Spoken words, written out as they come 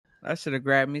I should have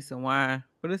grabbed me some wine,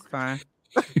 but it's fine.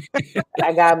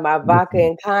 I got my vodka Listen,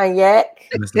 and cognac.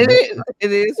 listen, It this is.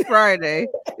 It is Friday.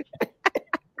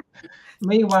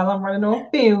 Meanwhile, I'm running on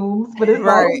fumes, but it's all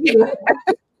Right.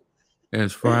 good.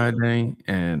 it's Friday,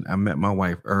 and I met my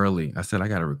wife early. I said I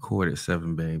got to record at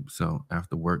 7, babe. So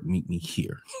after work, meet me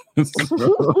here.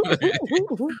 So,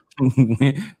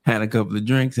 had a couple of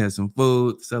drinks, had some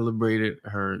food, celebrated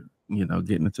her,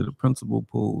 getting into the principal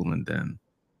pool, and then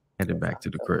headed That's back to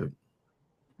the awesome. crib.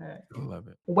 Right. I love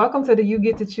it. Welcome to the You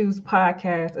Get to Choose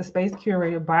podcast, a space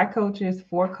curated by coaches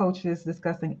for coaches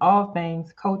discussing all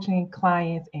things coaching,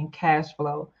 clients, and cash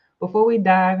flow. Before we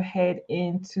dive head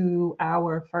into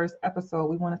our first episode,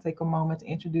 we want to take a moment to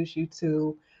introduce you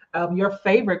to your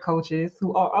favorite coaches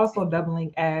who are also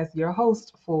doubling as your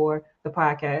host for the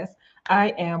podcast. I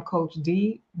am Coach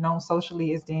D, known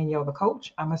socially as Danielle the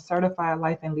Coach. I'm a certified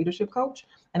life and leadership coach,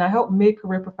 and I help mid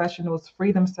career professionals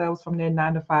free themselves from their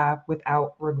 9 to 5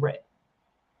 without regret.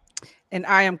 And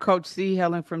I am Coach C.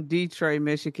 Helen from Detroit,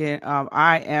 Michigan.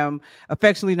 I am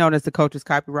affectionately known as the Coach's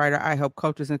Copywriter. I help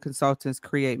coaches and consultants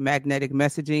create magnetic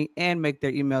messaging and make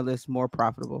their email list more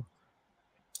profitable.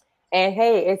 And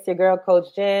hey, it's your girl,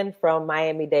 Coach Jen from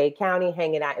Miami-Dade County,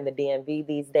 hanging out in the DMV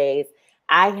these days.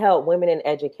 I help women in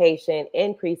education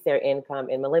increase their income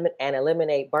and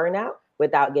eliminate burnout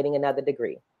without getting another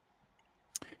degree.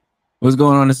 What's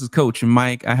going on? This is Coach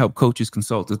Mike. I help coaches,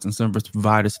 consultants, and service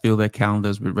providers fill their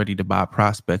calendars with ready-to-buy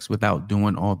prospects without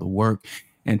doing all the work.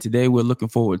 And today we're looking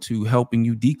forward to helping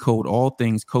you decode all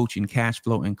things coaching, cash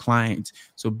flow, and clients.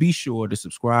 So be sure to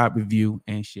subscribe, review,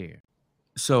 and share.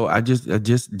 So I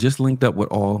just linked up with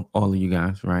all of you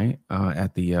guys, right?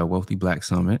 At the Wealthy Black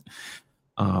Summit.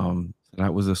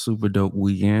 That was a super dope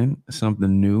weekend,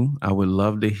 something new. I would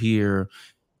love to hear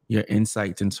your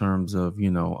insights in terms of,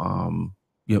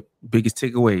 your biggest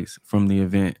takeaways from the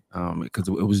event, because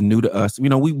it was new to us.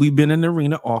 We've been in the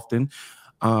arena often.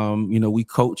 We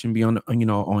coach and be on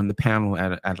the panel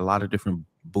at a lot of different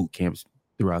boot camps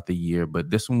throughout the year, but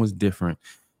this one was different,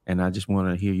 and I just want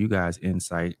to hear you guys'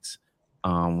 insights.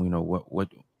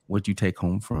 What you take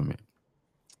home from it,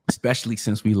 especially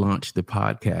since we launched the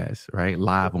podcast right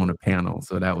live on a panel.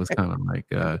 So that was kind of like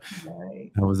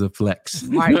Right. that was a flex.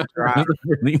 Mic That drop. was a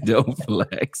really dope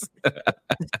flex.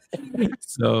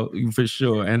 So for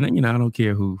sure. And then, I don't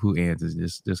care who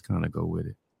answers, just kind of go with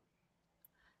it.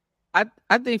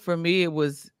 I think for me it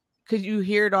was because you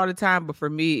hear it all the time, but for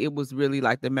me it was really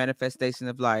like the manifestation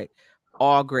of like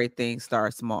all great things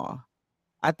start small.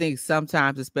 I think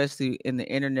sometimes, especially in the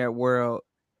internet world,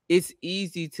 it's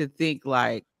easy to think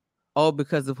like, oh,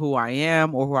 because of who I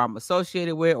am or who I'm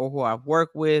associated with or who I've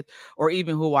worked with or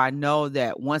even who I know,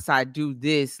 that once I do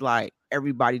this, like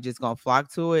everybody just gonna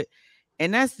flock to it.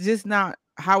 And that's just not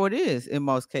how it is in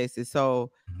most cases.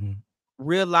 So Mhm.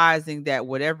 realizing that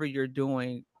whatever you're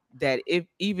doing, that if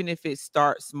even if it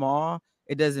starts small,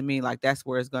 it doesn't mean like that's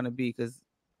where it's gonna be. Because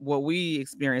what we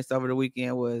experienced over the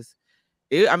weekend was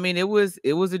it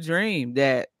was a dream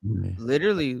that Yeah.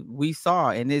 literally we saw,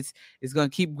 and it's gonna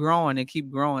keep growing and keep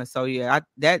growing. So yeah,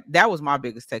 that was my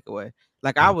biggest takeaway.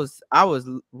 Like I was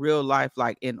real life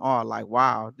like in awe, like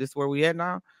wow, this where we at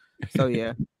now. So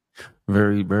yeah.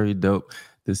 Very, very dope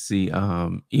to see.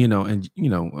 We're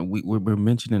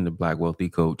mentioning the Black Wealthy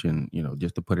Coach, and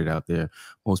just to put it out there,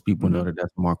 most people know Mhm. that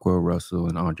that's Marquell Russell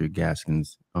and Andre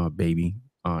Gaskins' baby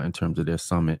in terms of their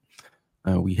summit.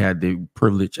 We had the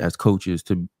privilege as coaches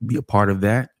to be a part of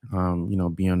that,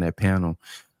 be on that panel.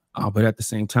 But at the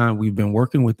same time, we've been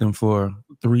working with them for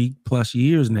 3+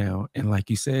 years now. And like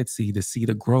you said, to see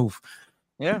the growth,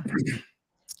 Yeah.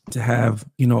 to have,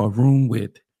 a room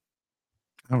with,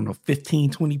 I don't know,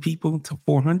 15, 20 people to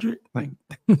 400, like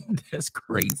that's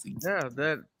crazy. Yeah,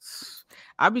 that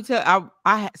I be tell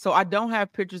so I don't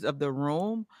have pictures of the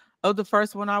room of the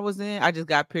first one I was in. I just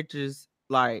got pictures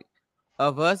like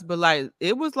of us, but like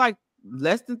it was like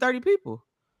less than 30 people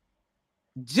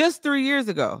just 3 years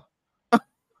ago.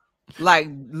 Like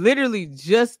literally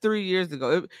just 3 years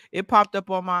ago. It popped up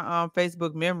on my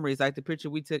Facebook memories, like the picture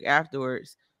we took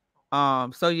afterwards.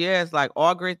 So yeah, it's like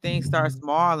all great things start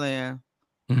small, and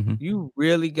Hmm. you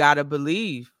really gotta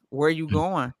believe where you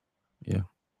going. Yeah,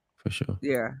 for sure.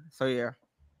 Yeah. So yeah.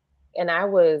 And I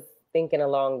was thinking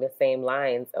along the same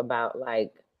lines about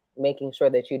like making sure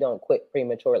that you don't quit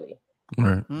prematurely,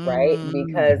 Right. right? Mm.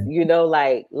 Because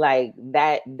Mhm. like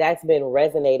that's been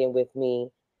resonating with me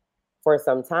for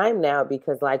some time now,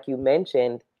 because like you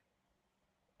mentioned,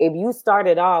 if you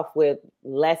started off with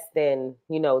less than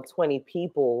 20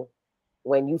 people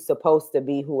when you supposed to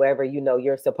be whoever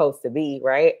you're supposed to be,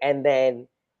 right? And then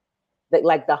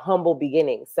like the humble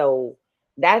beginning. So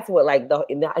that's what, like,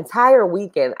 in the entire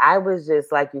weekend, I was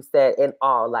just, like you said, in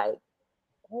awe, like,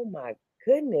 oh my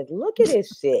goodness, look at this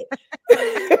shit.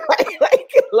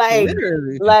 like,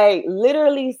 Literally. like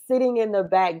literally sitting in the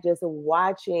back just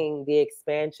watching the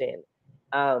expansion.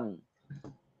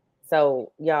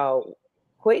 So y'all,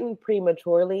 quitting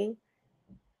prematurely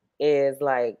is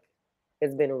like,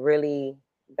 it's been really,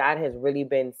 God has really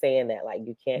been saying that, like,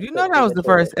 you can't You quit know that was the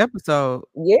prematurely. first episode.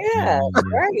 Yeah,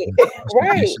 right,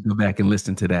 right, should go back and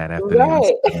listen to that after they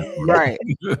right. Right.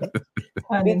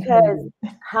 Because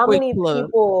how Quick many plug.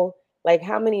 people, like,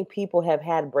 how many people have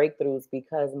had breakthroughs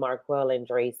because Marquel and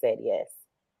Dre said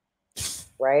yes,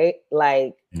 right?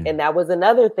 Like, and that was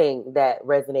another thing that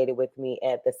resonated with me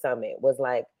at the summit, was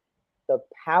like the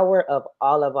power of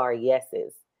all of our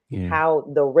yeses. How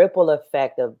the ripple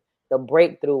effect of the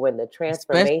breakthrough and the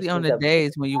transformation, especially on the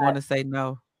days when you want to say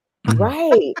no.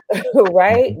 right,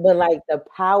 right. But like the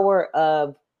power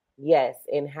of yes,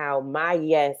 and how my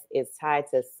yes is tied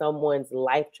to someone's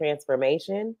life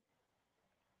transformation,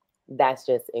 that's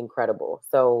just incredible.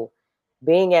 So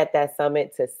being at that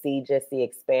summit to see just the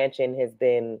expansion has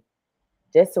been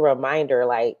just a reminder,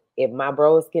 like, if my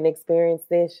bros can experience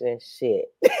this, then shit.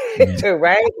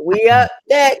 Right? We up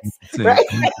next. Right?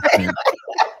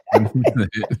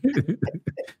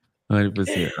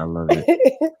 100%. I love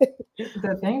it.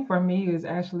 The thing for me is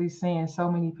actually seeing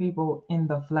so many people in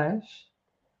the flesh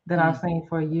that I've seen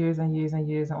for years and years and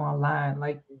years online.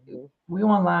 Like, we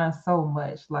online so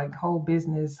much, like whole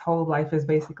business, whole life is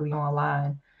basically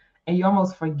online. And you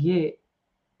almost forget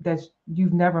that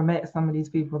you've never met some of these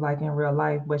people like in real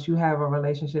life, but you have a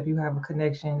relationship, you have a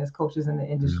connection as coaches in the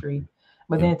industry.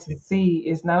 But then to see,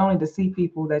 it's not only to see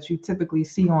people that you typically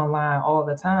see online all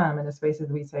the time in the spaces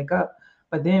we take up,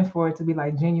 but then for it to be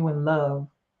like genuine love,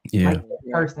 like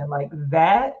in person, like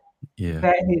that,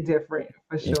 that hit different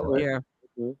for sure.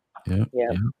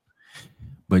 Yeah.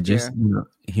 But just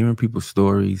hearing people's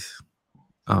stories,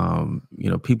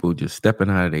 people just stepping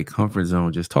out of their comfort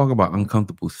zone, just talk about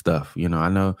uncomfortable stuff. I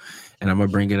know, and I'm gonna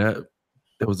bring it up.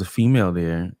 There was a female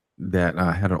there that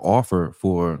had an offer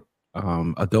for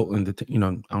adult I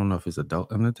don't know if it's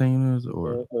adult entertainers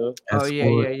or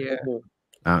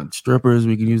escort, strippers.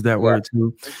 We can use that word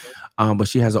too. But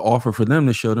she has an offer for them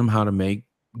to show them how to make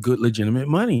good, legitimate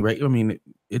money, right? I mean,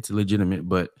 it's legitimate,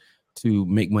 but to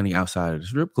make money outside of the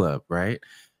strip club, right?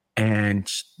 And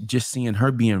just seeing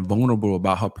her being vulnerable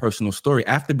about her personal story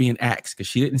after being asked, because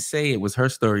she didn't say it was her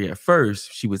story at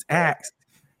first. She was asked,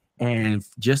 and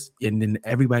then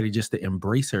everybody just to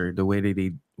embrace her the way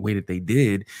that they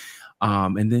did.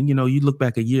 And then you look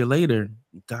back a year later,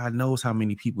 God knows how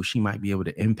many people she might be able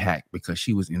to impact because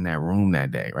she was in that room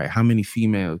that day, right? How many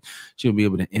females she'll be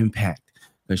able to impact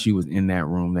because she was in that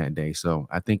room that day. So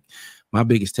I think my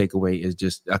biggest takeaway is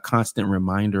just a constant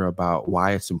reminder about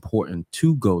why it's important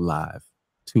to go live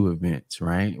to events,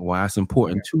 right? Why it's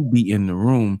important to be in the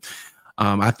room.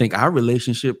 I think our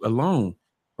relationship alone,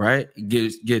 right,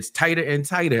 gets tighter and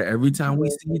tighter every time we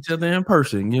see each other in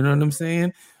person. You know what I'm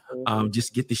saying?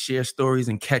 Just get to share stories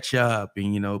and catch up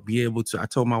and, be able to. I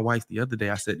told my wife the other day,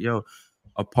 I said, yo,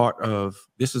 a part of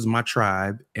this is my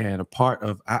tribe, and a part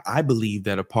of, I believe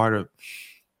that a part of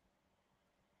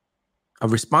a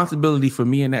responsibility for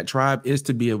me and that tribe is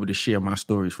to be able to share my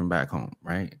stories from back home,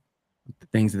 right? The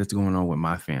things that's going on with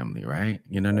my family, right?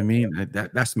 You know what I mean?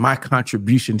 That's my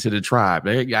contribution to the tribe.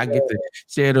 I get to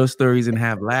share those stories and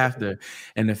have laughter.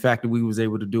 And the fact that we was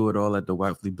able to do it all at the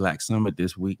Wealthy Black Summit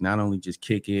this week, not only just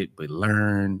kick it, but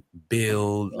learn,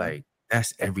 build, like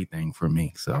that's everything for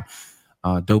me. So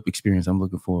dope experience. I'm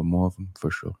looking forward to more of them for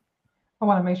sure. I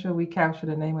want to make sure we capture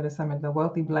the name of the summit, the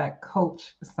Wealthy Black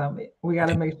Coach Summit. We got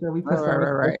to make sure we put some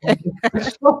right.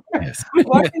 Yes.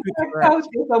 Wealthy Black Coach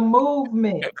is a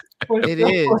movement. It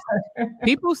is.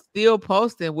 People still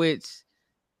posting, which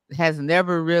has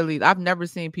never really, I've never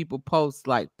seen people post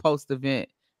like post event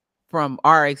from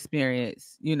our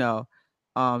experience,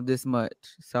 this much.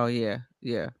 So yeah.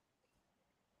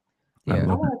 I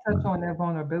want to touch on that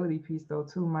vulnerability piece though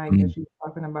too, Mike, that you were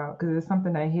talking about, because it's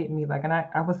something that hit me. Like, and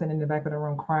I was sitting in the back of the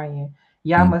room crying.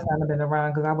 Y'all must not have been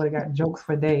around because I would have got jokes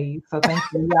for days. So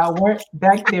thankfully y'all weren't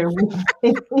back there with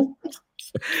me.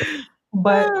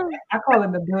 But I call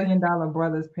it the $1 Billion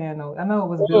Brothers panel. I know it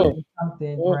was building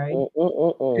something, right?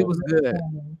 It was good.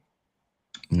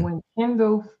 When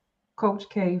Kendall, Coach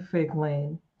K.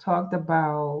 Ficklin talked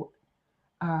about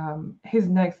his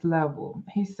next level,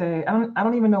 he said, I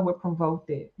don't even know what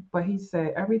provoked it, but he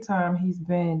said every time he's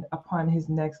been upon his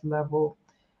next level,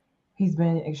 he's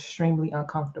been extremely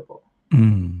uncomfortable.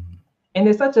 And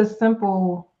it's such a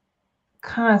simple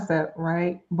concept,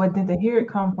 right? But then to hear it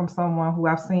come from someone who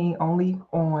I've seen only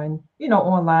on,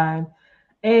 online,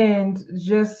 and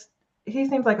just he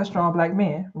seems like a strong black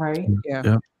man, right? Yeah.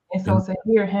 Yeah. And Yeah. so to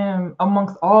hear him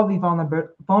amongst all the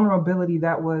vulnerability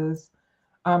that was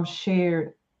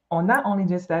shared on not only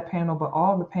just that panel but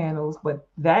all the panels, but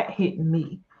that hit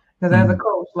me because as a Mm.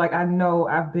 coach, like I know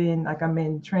I'm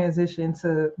in transition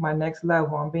to my next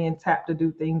level. I'm being tapped to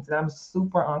do things that I'm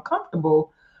super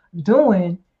uncomfortable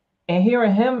doing, and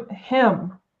hearing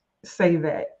him say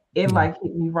that, it Yeah. like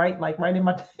hit me right in my right in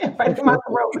my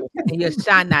throat. Yeah,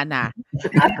 sha-na-na.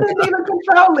 I couldn't even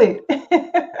control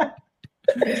it.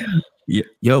 Yeah,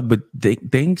 yo, but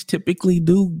things typically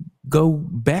do go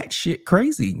batshit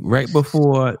crazy right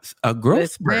before a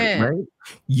growth spurt, Listen, right?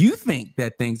 You think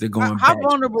that things are going how batshit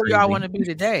vulnerable y'all want crazy. to be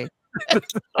today?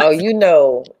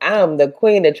 Oh, I'm the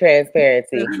queen of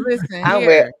transparency. Listen I'm with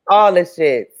here. all the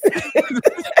shits.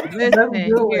 Let's Listen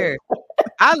do it. here.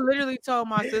 I literally told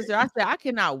my sister, I said, I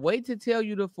cannot wait to tell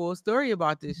you the full story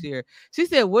about this year. She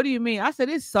said, what do you mean? I said,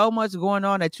 there's so much going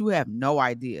on that you have no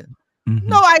idea. Mhm,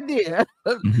 No idea.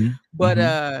 mhm, But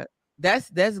mhm.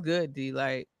 that's good, D.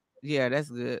 Like, yeah, that's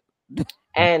good.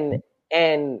 and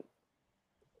and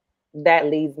that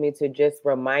leads me to just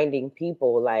reminding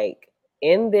people, like,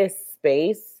 in this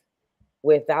space,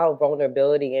 without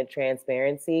vulnerability and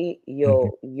transparency,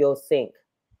 Mhm. you'll sink,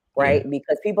 Yeah. right?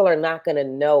 Because people are not going to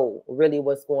know really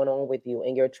what's going on with you,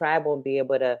 and your tribe won't be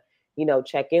able to,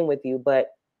 check in with you.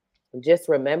 But just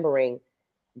remembering,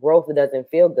 growth doesn't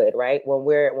feel good, right? When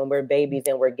we're babies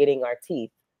and we're getting our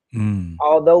teeth, Mm.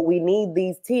 although we need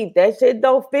these teeth, that shit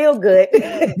don't feel good.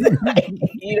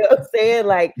 You know what I'm saying?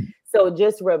 Like, so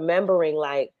just remembering,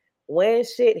 like, when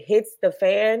shit hits the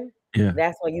fan, Yeah.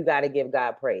 that's when you got to give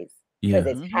God praise, because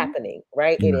Yeah. it's Mhm. happening,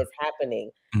 right? It Yeah. is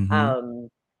happening. Mhm.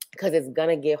 Because it's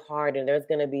gonna get hard, and there's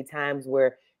gonna be times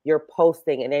where you're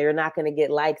posting and then you're not gonna get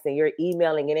likes, and you're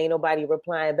emailing and ain't nobody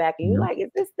replying back, and you're Yeah. like,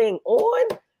 is this thing on?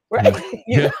 Yeah. Right?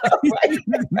 Yeah. Right,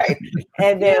 right.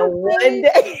 And then Yeah, one Billy.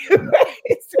 day,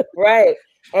 right, right.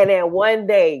 And then one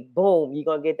day, boom, you're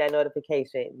gonna get that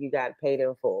notification. You got paid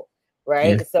in full. Yeah.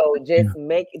 Right. So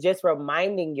Yeah. just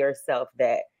reminding yourself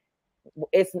that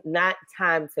it's not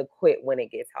time to quit when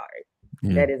it gets hard.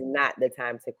 Yeah. That is not the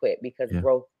time to quit, because Yeah.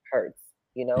 growth hurts,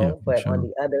 Yeah. For but on sure.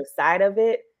 the other side of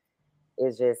it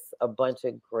is just a bunch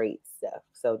of great stuff.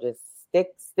 So just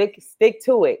stick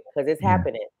to it, because it's Yeah.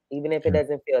 happening, even if it Yeah.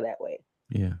 doesn't feel that way.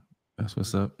 Yeah. That's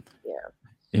what's up. Yeah.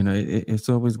 It's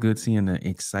always good seeing the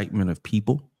excitement of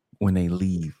people when they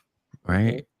leave,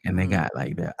 right? And they got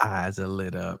like their eyes are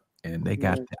lit up, and Mhm.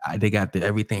 they got the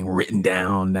everything written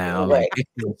down now. Like Right.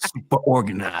 they feel super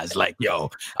organized. Like, yo,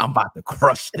 I'm about to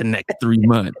crush the next 3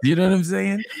 months. You know what I'm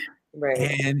saying? Right.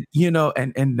 And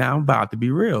and now I'm about to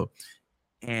be real.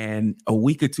 And a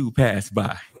week or two passed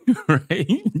by,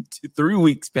 right? 3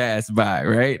 weeks passed by,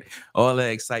 right? All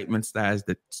the excitement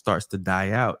starts to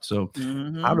die out. So how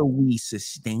Mhm. do we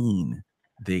sustain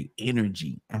the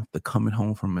energy after coming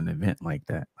home from an event like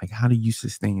that? Like, how do you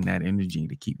sustain that energy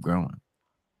to keep growing?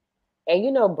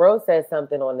 And bro said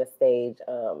something on the stage.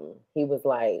 He was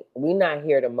like, "We're not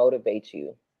here to motivate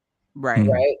you, Right. Mm,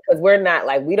 right? Because we're not,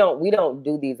 like, we don't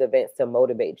do these events to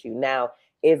motivate you. Now,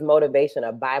 is motivation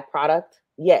a byproduct?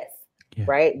 Yes, yeah.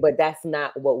 right. But that's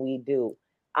not what we do.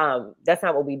 That's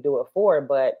not what we do it for.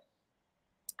 But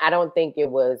I don't think it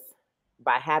was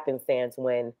by happenstance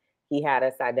when he had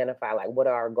us identify, like, what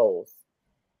are our goals,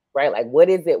 right? Like, what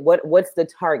is it? What's the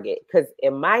target? Because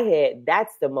in my head,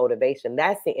 that's the motivation.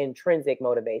 That's the intrinsic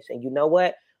motivation. You know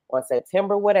what? On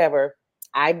September, whatever,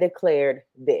 I declared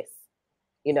this,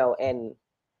 and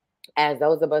as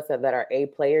those of us that are A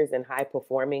players and high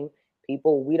performing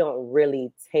people, we don't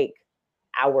really take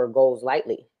our goals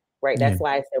lightly, right? Yeah. That's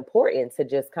why it's important to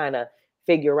just kind of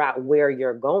figure out where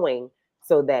you're going,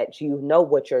 so that you know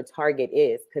what your target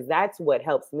is, because that's what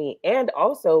helps me. And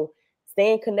also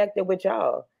staying connected with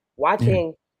y'all, Yeah.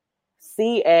 watching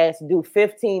CS do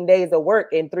 15 days of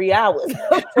work in 3 hours.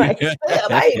 I'm like,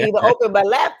 damn, I didn't even open my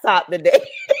laptop today.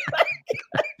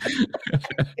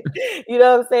 You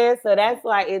know what I'm saying? So that's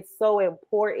why it's so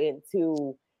important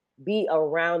to be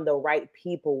around the right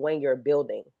people when you're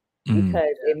building. Mm,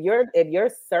 Because if your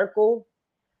circle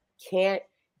can't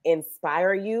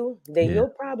inspire you, then yeah. you'll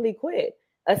probably quit.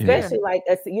 Yeah. Yeah. Especially, like,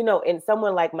 and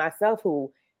someone like myself,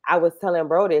 who I was telling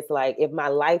bro this, like, if my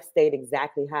life stayed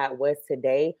exactly how it was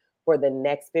today for the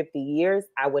next 50 years,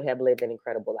 I would have lived an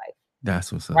incredible life.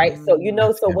 That's what's up. Right. So, Mm.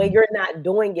 That's so when heavy. you're not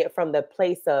doing it from the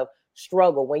place of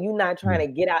struggle, when you're not trying Yeah.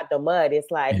 to get out the mud,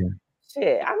 it's like, Yeah.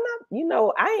 shit, I'm not,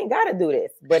 I ain't got to do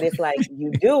this. But it's like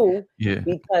you do, Yeah.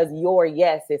 because your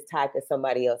yes is tied to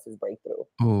somebody else's breakthrough.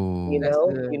 Oh, That's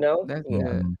You good. know, That's yeah.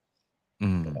 good.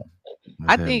 Mm.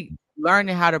 I think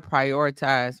learning how to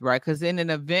prioritize, right? Because in an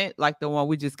event like the one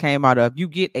we just came out of, you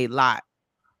get a lot,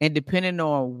 and depending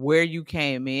on where you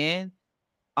came in,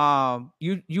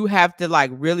 you have to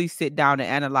like really sit down and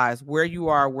analyze where you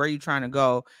are, where you're trying to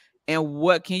go, and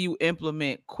what can you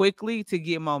implement quickly to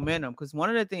get momentum. Because one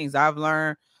of the things I've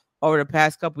learned over the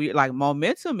past couple years, like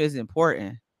momentum is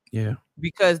important. Yeah.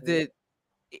 Because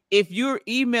if you're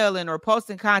emailing or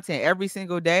posting content every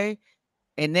single day,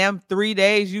 and them 3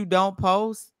 days you don't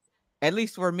post, at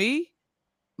least for me,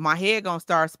 my head gonna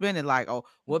start spinning like, oh,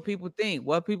 what people think,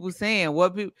 what people saying,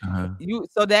 what people you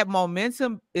so that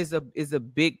momentum is a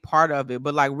big part of it.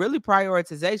 But like really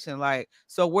prioritization, like,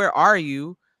 so where are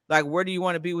you? Like, where do you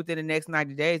want to be within the next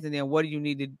 90 days? And then what do you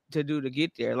need to do to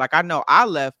get there? Like, I know I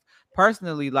left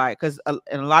personally, like, and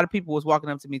a lot of people was walking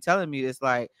up to me telling me this,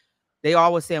 like, they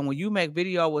always saying when you make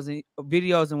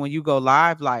videos and when you go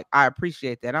live, like, I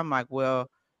appreciate that. I'm like, well,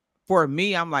 for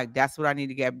me, I'm like, that's what I need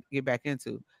to get back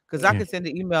into. Because I can send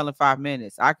an email in 5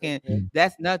 minutes. I can,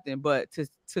 that's nothing. But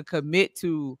to commit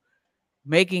to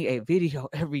making a video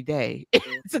every day,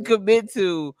 to commit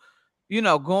to,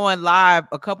 going live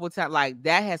a couple of times, like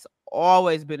that has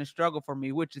always been a struggle for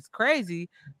me, which is crazy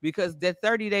because that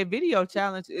 30-day video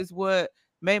challenge is what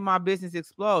made my business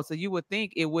explode. So you would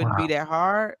think it wouldn't be that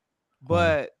hard,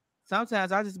 but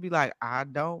sometimes I just be like, I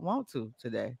don't want to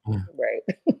today. Right.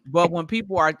 But when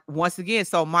people are, once again,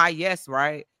 so my yes,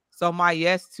 right? So my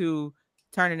yes to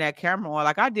turning that camera on,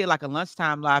 like I did like a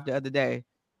lunchtime live the other day,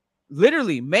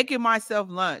 literally making myself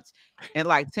lunch, and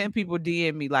like 10 people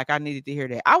DM me like I needed to hear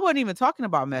that. I wasn't even talking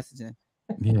about messaging.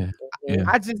 Yeah. Yeah.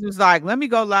 I just was like, let me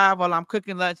go live while I'm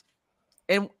cooking lunch.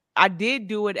 And I did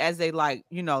do it as a like,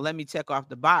 let me check off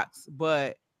the box,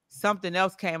 but something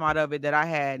else came out of it that I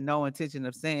had no intention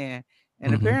of saying.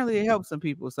 And apparently it helped some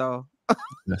people. So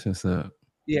that's what's up.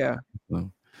 Yeah.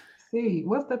 See,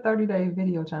 what's the 30-day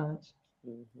video challenge?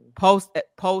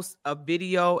 Post a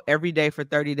video every day for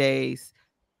 30 days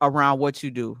around what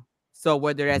you do. So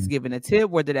whether that's giving a tip,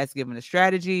 whether that's giving a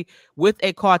strategy, with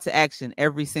a call to action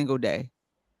every single day.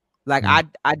 Like I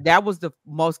that was the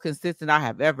most consistent I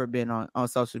have ever been on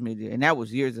social media, and that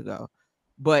was years ago.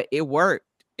 But it worked,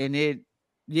 and it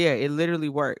literally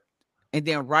worked. And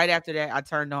then right after that, I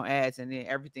turned on ads, and then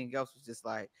everything else was just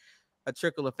like a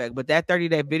trickle effect. But that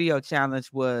 30-day video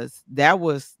challenge was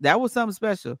something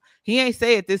special. He ain't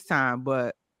say it this time,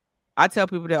 but I tell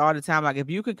people that all the time. Like, if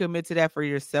you can commit to that for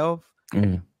yourself,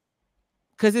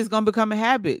 because it's gonna become a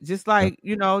habit, just like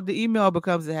the email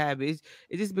becomes a habit.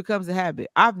 It just becomes a habit.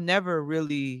 I've never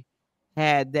really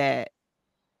had that.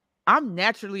 I'm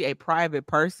naturally a private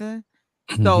person,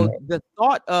 so the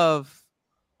thought of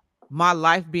my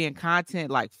life being content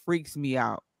like freaks me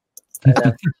out.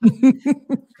 Because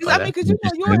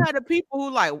you had the people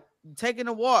who like taking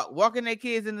a walk, walking their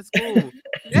kids into school.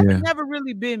 That's never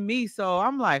really been me. So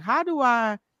I'm like, how do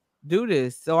I do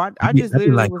this? So I just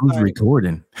literally like, who's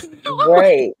recording?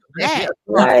 Right.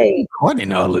 Right.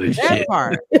 Recording all of this shit.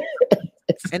 Part.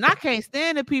 And I can't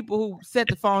stand the people who set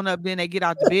the phone up, then they get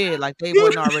out the bed like they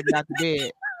wasn't already out the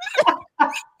bed.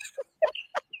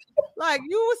 Like,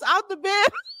 you was out the bed.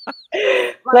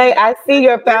 Like I see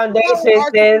your foundation,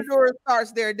 sis.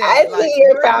 Starts their day. I see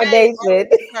your foundation.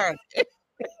 Like,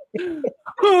 you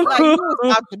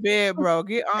was out the bed, bro.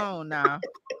 Get on now.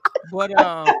 But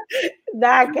now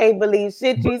I can't believe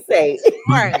shit you say.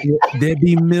 Right. There'd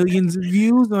be millions of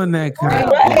views on that content.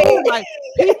 Right. Like,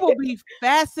 people be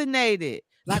fascinated.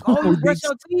 Like, oh, you brush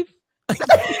your teeth?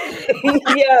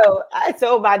 Yo, I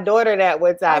told my daughter that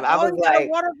one time. I was like,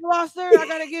 water flosser? I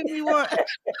gotta give me one.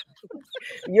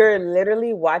 You're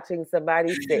literally watching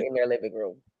somebody sit in their living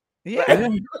room. Yeah.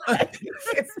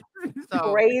 It's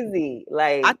crazy.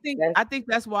 Like, I think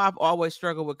that's why I've always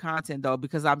struggled with content, though,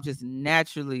 because I'm just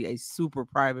naturally a super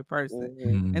private person.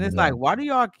 And it's like, why do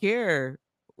y'all care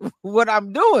what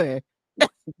I'm doing?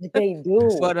 They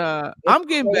do. But I'm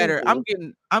getting better.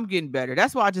 I'm getting better.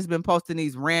 That's why I just been posting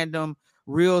these random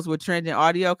reels with trending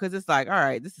audio, because it's like, all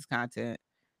right, this is content.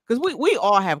 Because we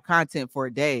all have content for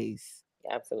days.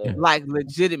 Absolutely. Like,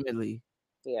 legitimately.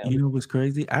 Yeah. You know what's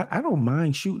crazy? I don't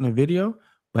mind shooting a video,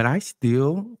 but I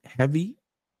still be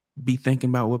thinking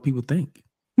about what people think.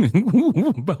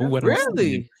 About what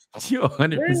really? I'm saying.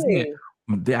 100%.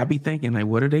 I be thinking, like,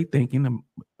 what are they thinking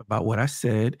about what I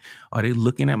said? Are they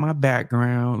looking at my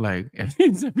background? Like,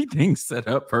 is everything set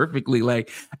up perfectly?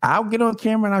 Like, I'll get on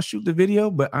camera and I'll shoot the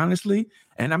video, but honestly,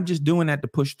 and I'm just doing that to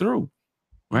push through,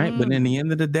 right? But in the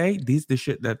end of the day, these the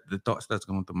shit that the thoughts that's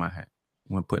going through my head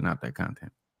when putting out that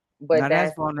content. But now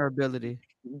that's vulnerability.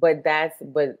 But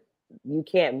you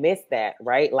can't miss that,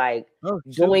 right? Like Oh,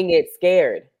 doing it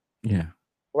scared, Yeah.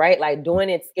 right? Like doing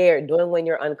it scared, doing when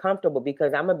you're uncomfortable.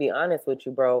 Because I'm gonna be honest with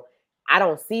you, bro. I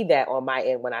don't see that on my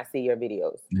end when I see your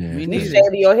videos. Yeah. Me You neither.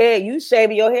 shaving your head,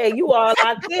 you all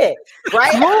locked in,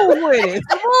 right? Smooth with it.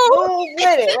 Smooth. Move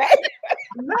with it, right?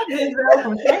 Not Denzel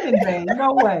from Training Day.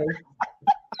 No way.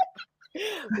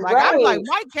 Like I'm like,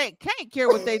 Mike can't care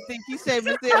what they think. He's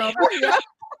shaving his head on video.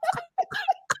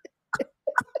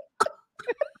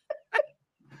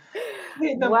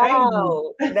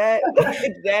 Wow, that's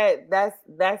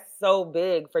so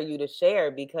big for you to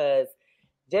share, because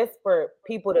just for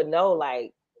people to know,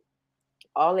 like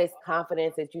all this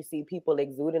confidence that you see people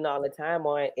exuding all the time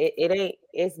on it ain't,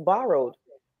 it's borrowed,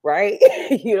 right?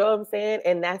 You know what I'm saying?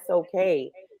 And that's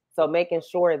okay. So making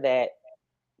sure that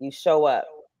you show up,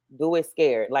 do it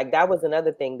scared. Like that was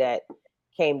another thing that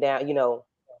came down,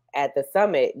 at the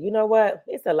summit. You know what?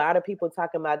 It's a lot of people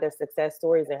talking about their success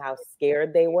stories and how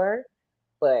scared they were.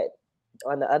 But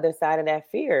on the other side of that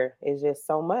fear is just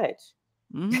so much.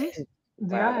 Mm-hmm.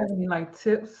 Do y'all have any like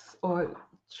tips or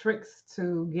tricks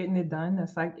to getting it done?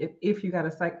 It's like if you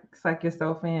gotta psych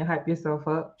yourself in, hype yourself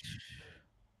up.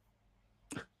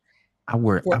 I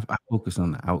focus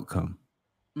on the outcome.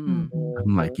 Mhm.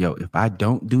 I'm like, yo, if I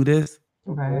don't do this,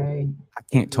 Right. I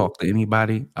can't talk to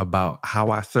anybody about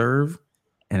how I serve.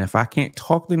 And if I can't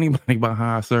talk to anybody about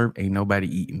how I serve, ain't nobody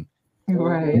eating.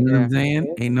 Right. You know what Yeah. I'm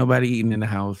saying? Ain't nobody eating in the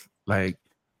house. Like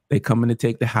they coming to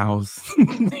take the house.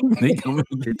 They coming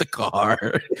to get the car.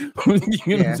 You know what I'm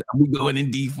saying? We going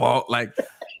in default. Like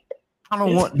I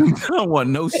don't want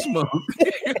no smoke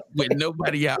with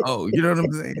nobody out. Oh, you know what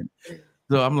I'm saying?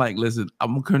 So I'm like, listen,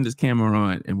 I'm gonna turn this camera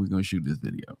on and we're gonna shoot this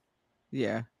video.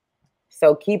 Yeah.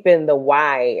 So keeping the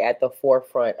why at the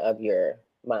forefront of your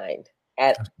mind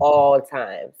at all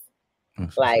times.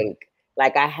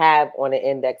 Like I have on an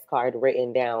index card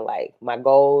written down like my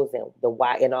goals and the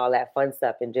why and all that fun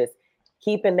stuff, and just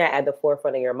keeping that at the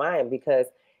forefront of your mind. Because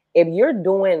if you're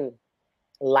doing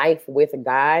life with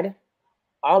God,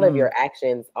 all of your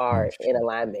actions are in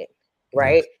alignment,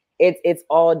 right? It's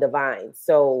all divine.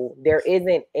 So there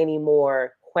isn't any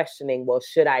more questioning, well,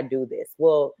 should I do this?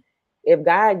 Well, if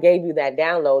God gave you that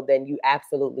download, then you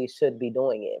absolutely should be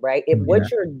doing it, right? If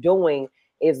what you're doing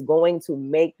is going to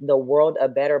make the world a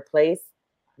better place,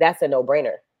 that's a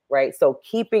no-brainer, right? So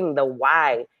keeping the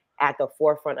why at the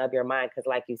forefront of your mind, because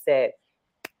like you said,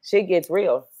 shit gets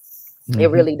real.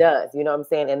 It really does. You know what I'm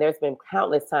saying? And there's been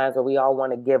countless times where we all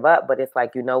want to give up, but it's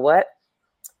like, you know what?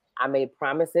 I made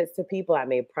promises to people. I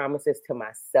made promises to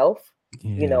myself.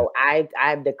 Yeah.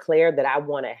 I've declared that I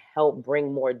want to help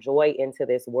bring more joy into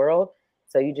this world.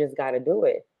 So you just got to do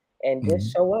it and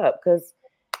just show up, because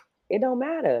it don't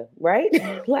matter, right?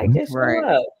 Like just show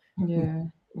up. Yeah.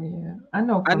 Yeah. I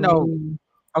know I for know. me,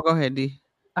 Oh, go ahead, D.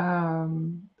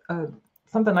 um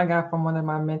something I got from one of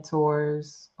my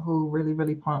mentors who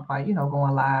really pumped, like,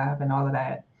 going live and all of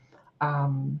that.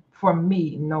 For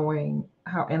me, knowing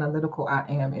how analytical I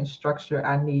am and structured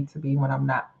I need to be when I'm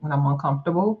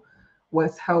uncomfortable,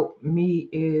 what's helped me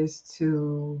is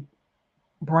to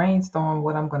brainstorm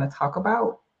what I'm going to talk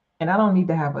about. And I don't need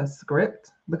to have a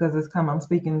script, because I'm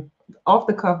speaking off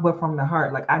the cuff, but from the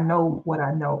heart. Like I know what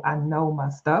I know. I know my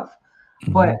stuff,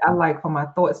 but I like for my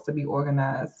thoughts to be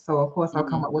organized. So of course I'll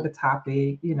come up with a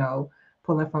topic,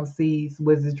 pulling from C's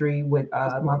wizardry with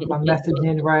my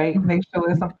messaging, right? Make sure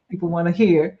it's something people want to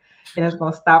hear, and it's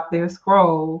going to stop their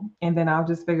scroll. And then I'll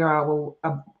just figure out, well,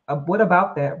 what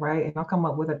about that, right? And I'll come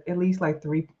up with at least like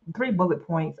three bullet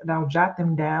points, and I'll jot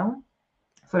them down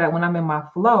so that when I'm in my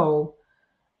flow,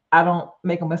 I don't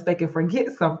make a mistake and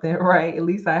forget something, right? At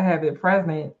least I have it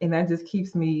present, and that just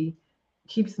keeps me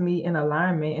in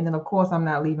alignment. And then of course I'm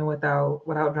not leaving without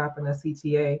dropping a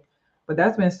CTA. But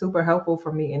that's been super helpful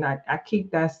for me, and I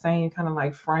keep that same kind of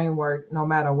like framework no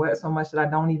matter what, so much that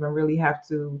I don't even really have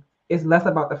to. It's less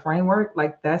about the framework,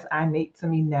 like that's innate to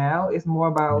me now. It's more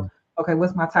about, okay,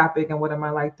 what's my topic and what are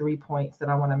my like 3 points that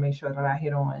I want to make sure that I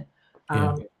hit on.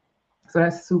 So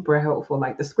that's super helpful.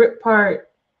 Like the script part,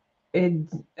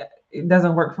 it it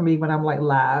doesn't work for me when I'm like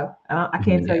live. I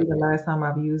can't tell you the last time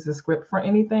I've used a script for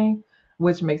anything,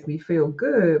 which makes me feel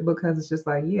good, because it's just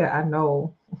like, yeah, I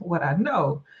know what I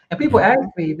know. And people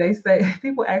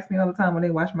people ask me all the time when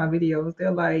they watch my videos,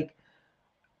 they're like,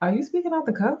 are you speaking off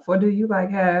the cuff, or do you like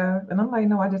have? And I'm like,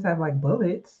 no, I just have like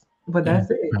bullets, but that's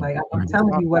it. Like I'm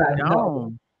telling you what I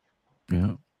know.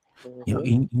 Yeah.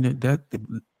 You know, that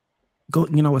go.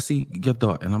 You know what? See your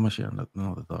thought, and I'm gonna share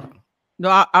another thought.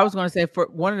 No, I was going to say, for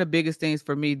one of the biggest things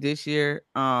for me this year,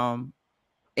 and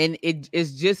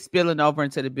it's just spilling over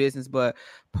into the business, but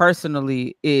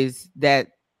personally, is that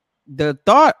the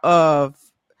thought of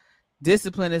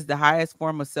discipline is the highest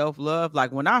form of self-love.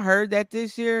 Like when I heard that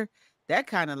this year, that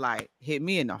kind of like hit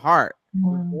me in the heart.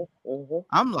 Mhm. Mm-hmm.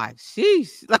 I'm like,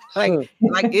 sheesh. Mm.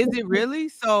 Like, is it really?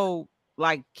 So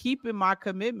like keeping my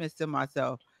commitments to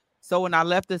myself. So when I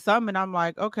left the summit, I'm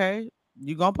like, okay,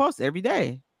 you're gonna post every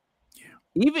day.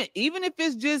 Even if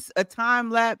it's just a time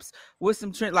lapse with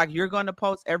some trend, like you're gonna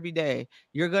post every day.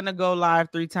 You're gonna go live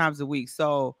 3 times a week.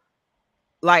 So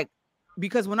like,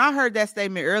 because when I heard that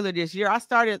statement earlier this year, I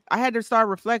had to start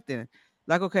reflecting.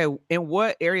 Like, okay, in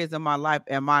what areas of my life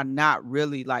am I not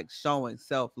really like showing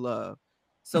self-love?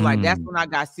 So like that's Mm, when I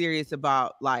got serious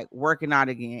about like working out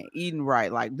again, eating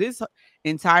right. Like this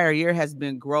entire year has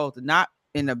been growth, not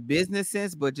in a business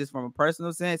sense, but just from a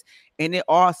personal sense. And it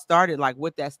all started like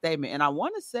with that statement. And I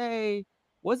want to say,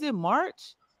 was it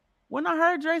March when I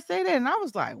heard Dre say that? And I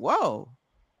was like, whoa.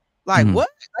 Like, mm, what?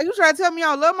 Are you trying to tell me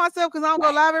I love myself because I don't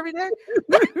go live every day?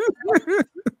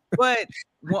 But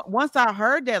once I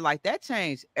heard that, like that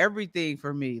changed everything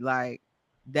for me. Like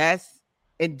that's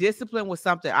and discipline was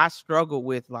something I struggled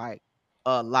with like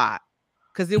a lot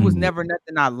because it was mm, never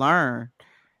nothing I learned.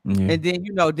 yeah. And then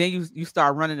then you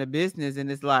start running a business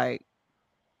and it's like,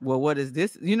 well, what is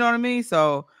this? You know what I mean?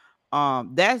 So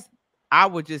that's I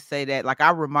would just say that like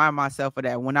I remind myself of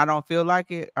that when I don't feel like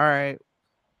it. All right,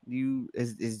 you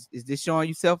is this showing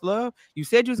you self-love? You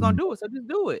said you was gonna Mm, do it, so just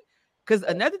do it. Because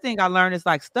another thing I learned is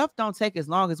like stuff don't take as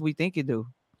long as we think it do.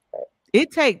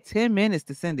 It take 10 minutes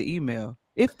to send the email,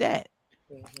 if that.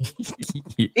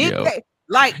 Mm-hmm. It Yo. take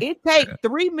like it take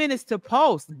 3 minutes to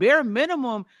post. Bare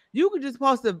minimum, you could just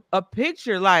post a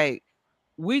picture. Like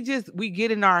we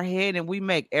get in our head and we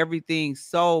make everything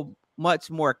so much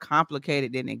more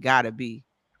complicated than it gotta be.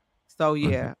 So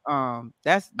yeah, I'll be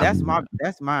that's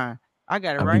mine. I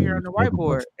got it I'll be right here on on the the struggle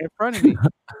bus. whiteboard in front of me. I'll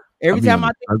Every be on time the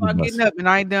I think struggle about getting bus. up and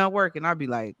I ain't done working, I'll be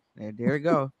like, there it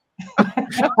go.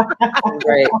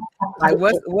 Right. Like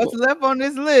what's left on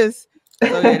this list?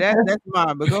 So yeah, that's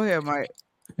mine. But go ahead, Mike.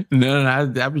 No,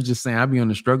 I was just saying I'll be on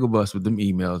the struggle bus with them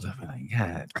emails. I'll be like,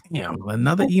 God damn,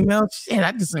 another email? Shit,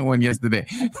 I just sent one yesterday.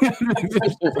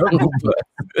 Struggle bus.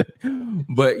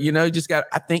 But you know, just got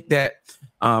I think that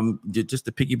just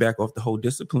to piggyback off the whole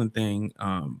discipline thing,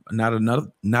 not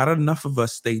enough of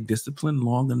us stay disciplined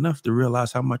long enough to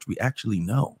realize how much we actually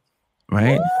know.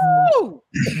 Right. Woo!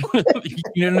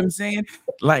 You know what I'm saying?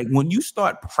 Like when you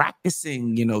start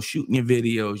practicing, you know, shooting your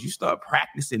videos, you start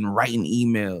practicing writing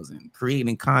emails and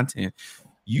creating content,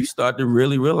 you start to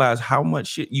really realize how much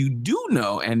shit you do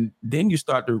know. And then you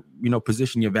start to, you know,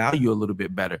 position your value a little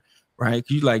bit better. Right.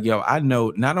 Cause you're like, yo, I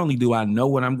know not only do I know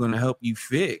what I'm going to help you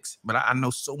fix, but I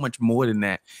know so much more than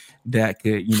that that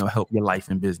could, you know, help your life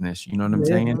and business. You know what I'm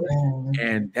saying? Listen.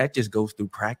 And that just goes through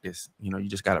practice. You know, you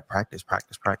just got to practice,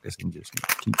 and just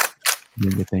keep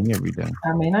doing your thing every day.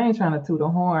 I mean, I ain't trying to toot a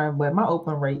horn, but my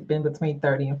open rate been between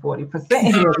 30 and 40%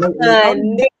 here lately.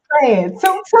 I'm Nick, just saying,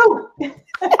 toot.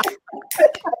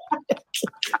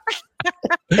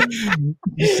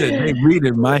 You said they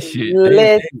reading my shit. They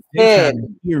trying to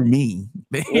listen, hear me.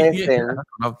 listen. That's what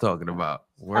I'm talking about.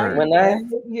 I Word. When I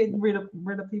get rid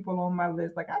of people on my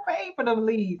list. Like I paid for them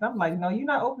leads. I'm like, no, you're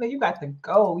not opening. You got to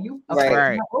go. You right, affect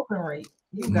Right. my open rate.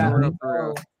 You got For Mm-hmm. to real, for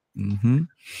real. go. Mm-hmm.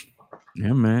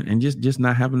 Yeah, man. And just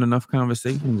not having enough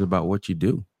conversations about what you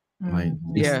do. Like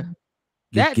just Yeah. Mhm.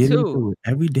 just That get too. into it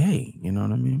every day. You know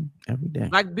what I mean? Every day.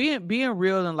 Like being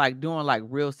real and like doing like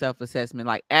real self-assessment,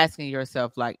 like asking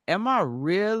yourself, like, am I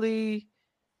really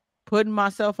putting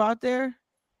myself out there?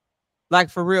 Like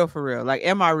for real, for real. Like,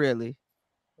 am I really?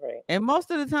 right. And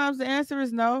most of the times the answer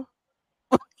is no.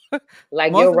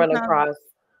 Like Most you'll of the run time, across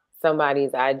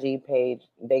somebody's IG page.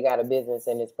 They got a business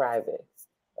and it's private.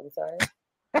 I'm sorry.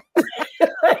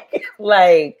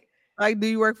 like, like, do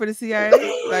you work for the CIA?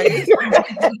 Like, is that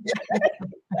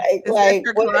like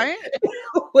your what? client?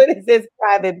 What is this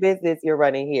private business you're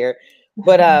running here?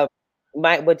 But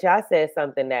but y'all said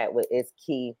something that is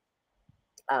key.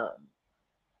 Um,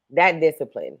 that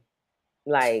discipline,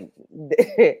 like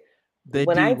The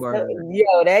when D I tell word.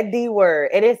 that D word,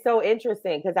 it is so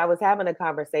interesting because I was having a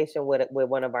conversation with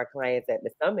one of our clients at the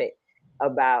summit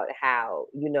about how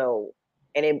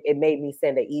and it made me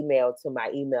send an email to my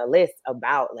email list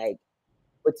about like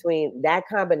between that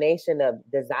combination of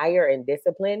desire and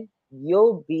discipline,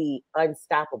 you'll be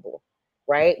unstoppable,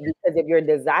 right? Because if your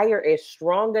desire is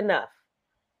strong enough,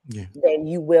 Yeah. then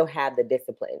you will have the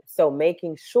discipline. So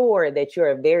making sure that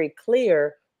you're very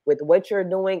clear with what you're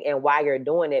doing and why you're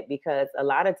doing it, because a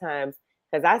lot of times,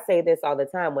 because I say this all the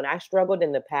time, when I struggled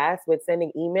in the past with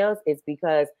sending emails, it's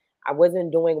because I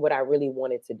wasn't doing what I really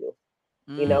wanted to do,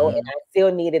 and Mm-hmm. I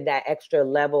still needed that extra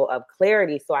level of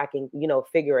clarity so I can,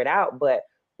 figure it out. But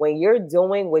when you're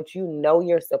doing what you know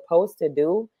you're supposed to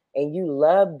do and you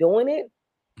love doing it,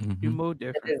 You move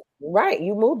different. right,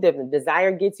 you move different.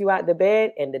 Desire gets you out the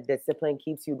bed and the discipline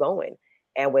keeps you going.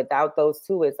 And without those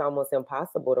two, it's almost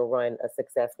impossible to run a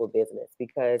successful business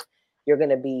because you're going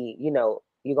to be,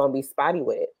 you're going to be spotty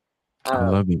with it. I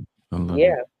love it. I love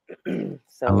Yeah. it. I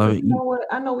So, love But it. you know what?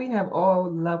 I know we have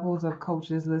all levels of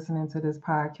coaches listening to this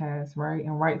podcast, right?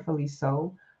 And rightfully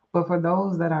so. But for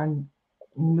those that are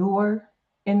newer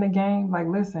in the game, like,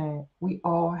 listen, we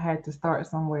all had to start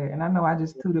somewhere. And I know I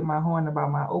just tooted my horn about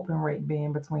my open rate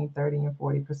being between 30 and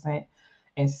 40%.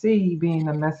 And C, being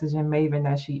the messaging maven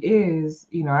that she is,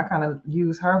 I kind of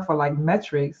use her for like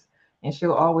metrics. And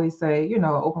she'll always say,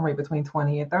 open rate between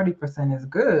 20 and 30% is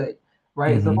good,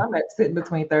 right? So if Mhm. I'm at sitting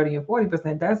between 30 and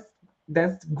 40%,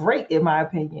 that's great in my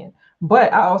opinion.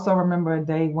 But I also remember a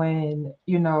day when,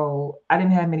 I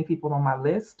didn't have many people on my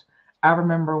list. I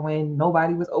remember when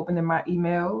nobody was opening my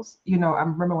emails. I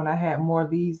remember when I had more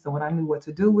leads than what I knew what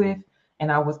to do with,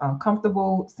 and I was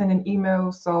uncomfortable sending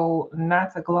emails. So,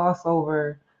 not to gloss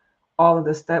over all of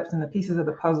the steps and the pieces of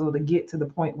the puzzle to get to the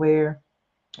point where,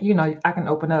 I can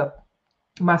open up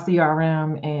my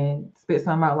CRM and spit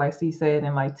something out like C said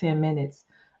in like 10 minutes.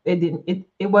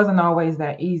 It wasn't always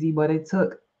that easy, but it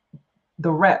took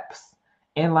the reps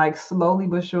and like slowly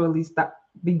but surely stop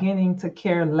beginning to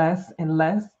care less and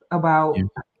less Yeah. about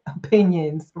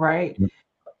opinions, right? Yeah.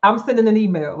 I'm sending an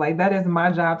email. Like that is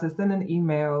my job, to send an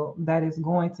email that is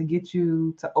going to get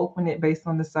you to open it based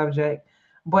on the subject,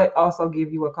 but also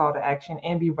give you a call to action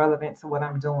and be relevant to what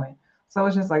I'm doing. So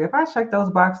it's just like if I check those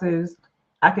boxes,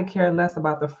 I could care less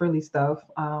about the frilly stuff.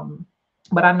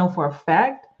 But I know for a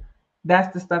fact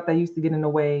that's the stuff that used to get in the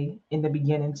way in the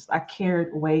beginning. I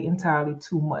cared way entirely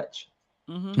too much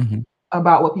Mm-hmm. Mhm.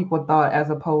 about what people thought as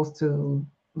opposed to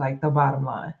like the bottom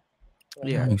line.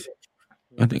 Yeah. Nice.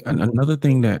 I think another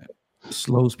thing that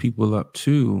slows people up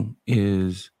too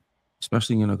is,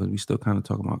 especially because we still kind of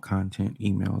talk about content,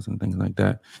 emails, and things like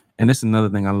that. And this is another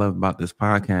thing I love about this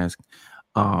podcast.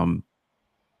 Um,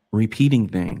 Repeating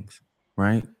things,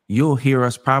 right? You'll hear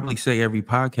us probably say every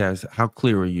podcast, "How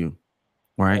clear are you?"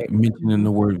 Right? right. Mentioning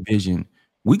the word vision.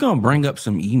 We're gonna bring up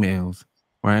some emails,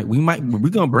 right? We're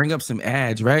gonna bring up some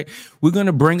ads, right? We're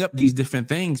gonna bring up these different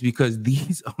things because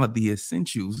these are the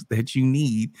essentials that you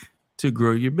need to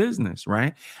grow your business,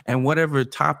 right? And whatever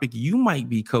topic you might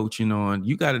be coaching on,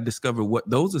 you got to discover what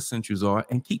those essentials are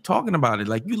and keep talking about it.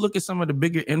 Like you look at some of the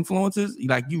bigger influencers,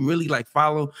 like you really like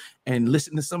follow and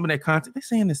listen to some of their content, they're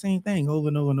saying the same thing over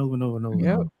and over and over and over and over and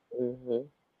Yep. over,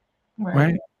 Mm-hmm. Right.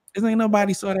 right? Because ain't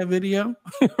nobody saw that video.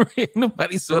 Right?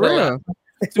 Nobody saw For the last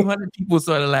real. 200 people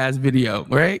saw the last video,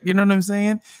 right? You know what I'm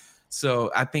saying?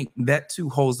 So I think that too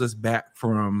holds us back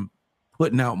from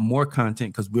putting out more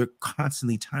content because we're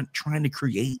constantly trying to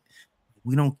create.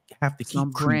 We don't have to keep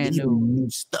Some brand creating new. new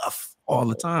stuff all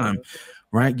the time,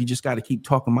 right? You just got to keep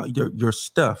talking about your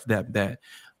stuff, that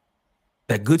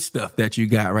good stuff that you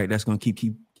got, right? That's going to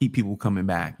keep people coming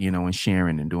back, and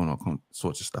sharing and doing all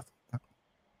sorts of stuff.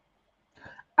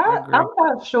 I I'm agree.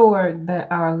 not sure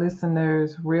that our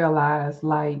listeners realize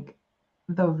like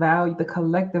the value, the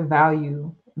collective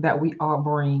value that we all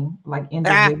bring, like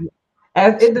Ah,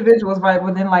 as individuals, right?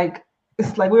 But then like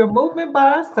it's like we're a movement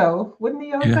by ourselves. Wouldn't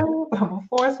you Yeah. say? I'm a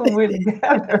force when we're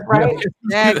together, Yeah. right? You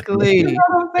know exactly.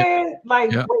 what I'm saying?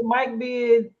 Like Yeah. what Mike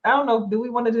did, I don't know. Do we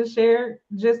want to just share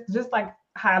just like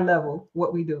high level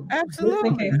what we do, just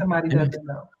in case Absolutely. somebody Yeah. doesn't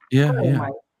know? Go Yeah. ahead, Yeah.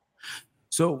 Mike.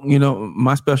 So,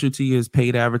 my specialty is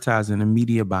paid advertising and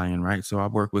media buying, right? So I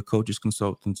work with coaches,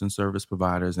 consultants, and service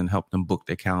providers and help them book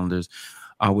their calendars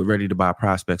with ready to buy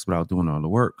prospects without doing all the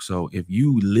work. So if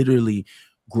you literally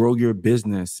grow your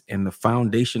business and the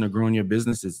foundation of growing your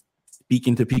business is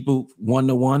speaking to people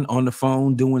one-to-one on the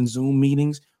phone, doing Zoom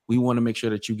meetings, we want to make sure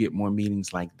that you get more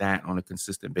meetings like that on a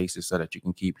consistent basis so that you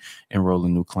can keep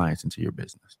enrolling new clients into your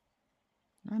business.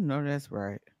 I know that's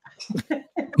right.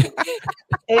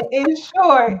 In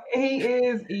short, he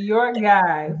is your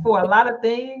guy for a lot of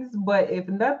things, but if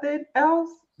nothing else,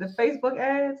 the Facebook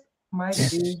ads, Mike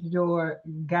is your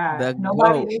guy. The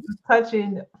Nobody goat. is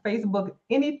touching Facebook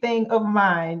anything of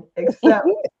mine except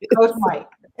Coach Mike.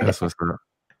 That's what's up.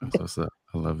 That's what's up.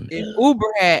 I love If Uber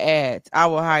had ads, I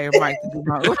will hire Mike to do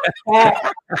my Facts,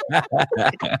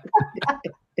 it.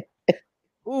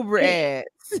 Uber ads.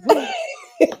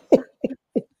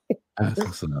 That's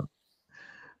what's up.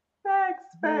 facts,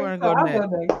 You facts. want to So go I'll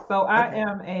go next? next. So I Okay.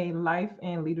 am a life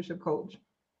and leadership coach.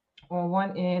 On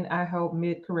one end, I help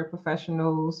mid-career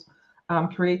professionals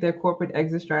create their corporate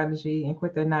exit strategy and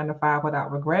quit their 9 to 5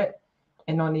 without regret.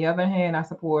 And on the other hand, I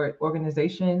support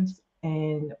organizations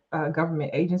and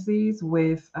government agencies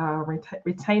with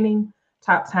retaining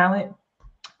top talent,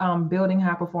 building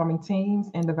high performing teams,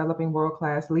 and developing world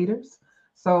class leaders.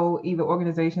 So either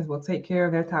organizations will take care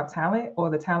of their top talent or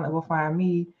the talent will find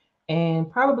me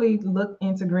and probably look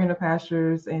into greener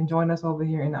pastures and join us over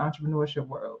here in the entrepreneurship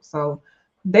world. So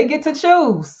they get to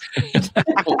choose.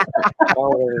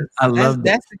 Always. I love that.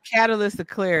 That's the catalyst of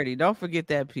clarity. Don't forget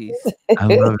that piece. I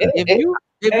love it. If Hey,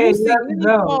 you see let's any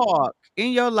go. fog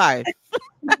in your life,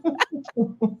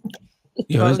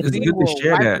 It's Coach D good to will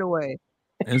share wipe that. it away.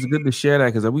 It's good to share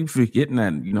that because we forgetting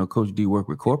that Coach D work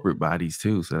with corporate bodies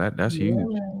too. So that's huge.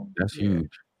 Yeah. That's Yeah.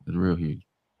 huge. It's real huge.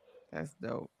 That's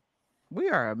dope. We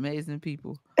are amazing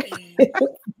people.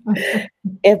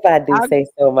 If I do say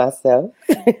so myself.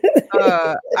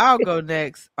 I'll go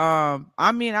next.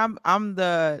 I mean, I'm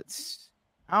the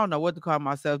I don't know what to call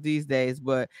myself these days,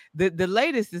 but the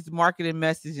latest is marketing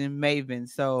messaging maven.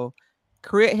 So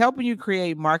helping you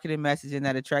create marketing messaging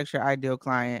that attracts your ideal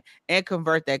client and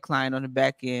convert that client on the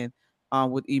back end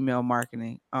with email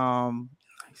marketing.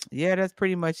 Yeah, that's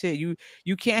pretty much it.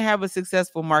 You can't have a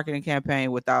successful marketing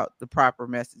campaign without the proper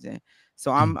messaging.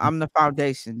 So I'm the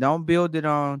foundation. Don't build it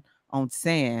on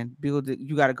sand. Build it.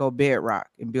 You got to go bedrock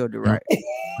and build it right.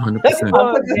 100%.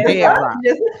 I put this Bedrock. up.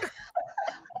 Just-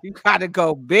 You got to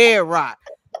go bedrock.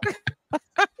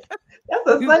 That's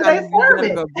a You Sunday gotta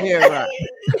sermon. go bedrock.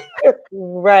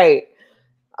 Right.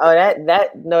 Oh,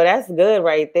 that's good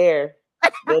right there.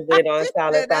 Build it on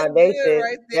solid That's good foundation.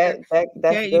 right there.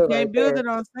 That's You good right can't build there. it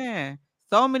on sand.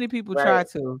 So many people Right. try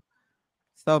to.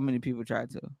 So many people try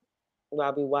to.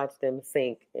 While we watch them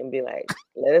sink and be like,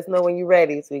 let us know when you're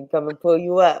ready so we can come and pull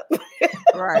you up.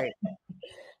 Right.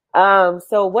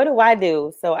 So what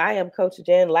do? So I am Coach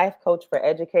Jen, life coach for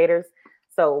educators.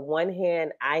 So one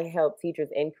hand, I help teachers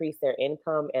increase their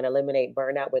income and eliminate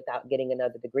burnout without getting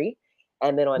another degree.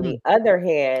 And then on the other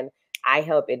hand, I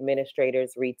help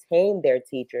administrators retain their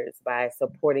teachers by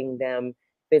supporting them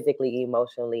physically,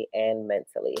 emotionally, and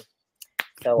mentally.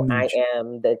 So I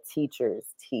am the teacher's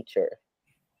teacher.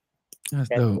 That's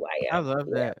That's dope. who I I am. love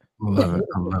that. I love it.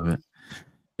 I love it.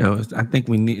 I think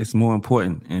it's more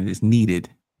important and it's needed.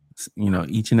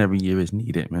 Each and every year is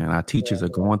needed, man. Our teachers are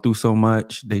going through so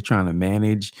much. They trying to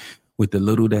manage with the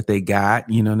little that they got.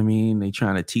 You know what I mean? They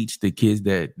trying to teach the kids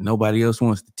that nobody else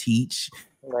wants to teach.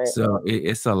 Right. So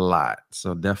it's a lot.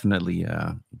 So definitely,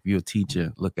 if you're a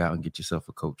teacher, look out and get yourself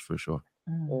a coach for sure.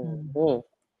 Mhm. Mhm.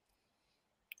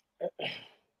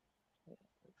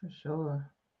 For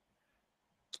sure.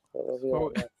 So we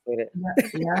are next with it.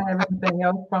 Yeah, I have anything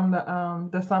else from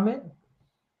the summit?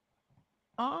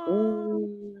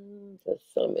 The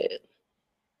summit.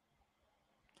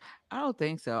 I don't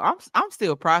think so. I'm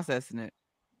still processing it.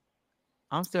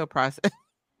 I'm still processing.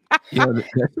 Yeah,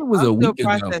 that shit was I'm a still week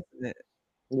ago. processing it.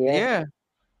 Yeah.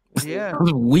 Yeah. That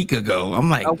was a week ago. I'm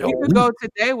like, A week ago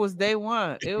today was day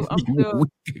one. I'm a still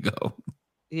week ago.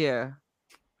 yeah.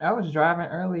 I was driving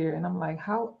earlier and I'm like,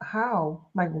 how?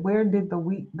 Like, where did the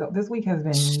week go? This week has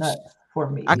been nuts for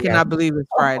me. I cannot believe it's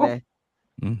Friday.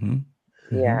 Mm-hmm.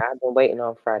 Yeah, I've been waiting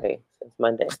on Friday since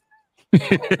Monday.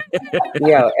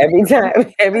 Yo, every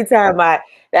time I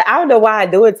don't know why I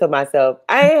do it to myself.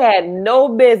 I ain't had no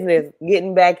business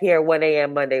getting back here 1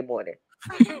 a.m. Monday morning.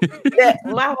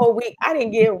 My whole week, I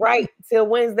didn't get right till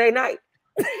Wednesday night.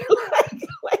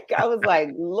 like I was like,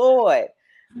 Lord.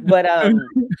 But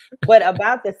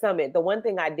about the summit, the one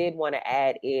thing I did want to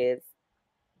add is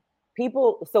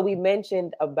people. So we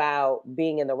mentioned about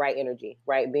being in the right energy,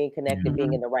 right? Being connected,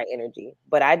 being in the right energy.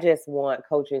 But I just want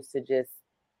coaches to just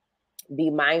be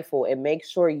mindful and make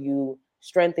sure you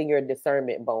strengthen your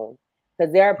discernment bone.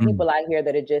 Because there are people out here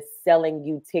that are just selling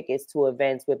you tickets to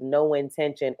events with no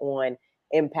intention on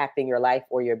impacting your life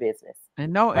or your business.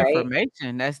 And no right?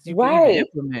 information that's you can even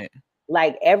implement.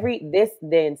 Like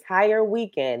the entire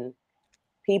weekend,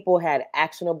 people had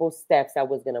actionable steps that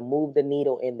was going to move the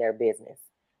needle in their business.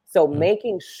 So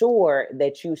making sure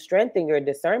that you strengthen your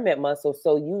discernment muscle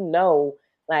so you know,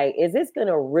 like, is this going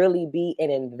to really be an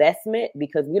investment?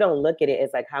 Because we don't look at it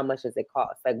as like, how much does it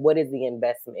cost? Like, what is the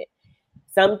investment?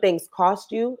 Some things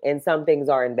cost you and some things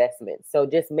are investments. So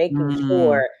just making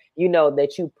sure, you know,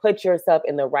 that you put yourself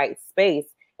in the right space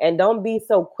and don't be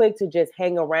so quick to just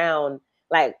hang around.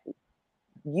 Like,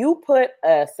 you put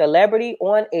a celebrity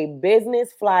on a business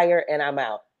flyer and I'm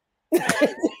out.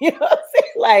 You know what I'm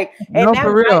saying? Like, and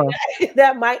for real.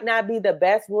 That might not be the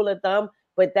best rule of thumb,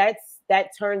 but that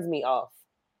turns me off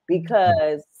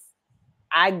because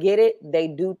I get it. They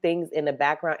do things in the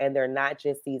background and they're not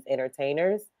just these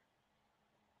entertainers,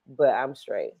 but I'm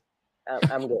straight.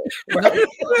 I'm good.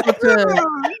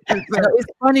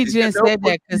 It's funny Jen said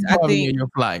that because I think your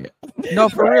flyer. no,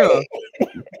 for real.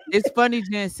 It's funny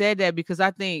Jen said that because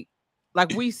I think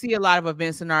like we see a lot of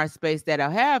events in our space that'll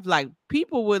have like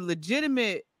people with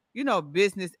legitimate,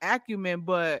 business acumen,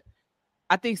 but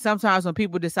I think sometimes when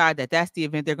people decide that that's the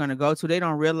event they're going to go to, they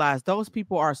don't realize those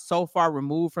people are so far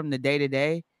removed from the day to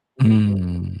day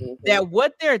that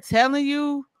what they're telling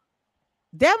you,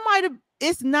 that might have,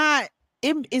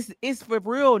 it's for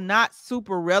real not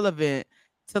super relevant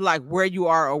to like where you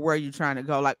are or where you're trying to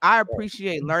go. Like I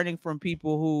appreciate learning from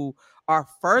people who are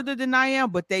further than I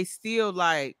am, but they still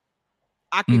like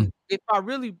I can, if I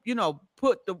really,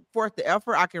 put forth the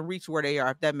effort, I can reach where they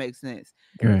are, if that makes sense.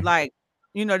 Okay. Like,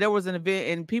 there was an event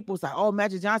and people was like, oh,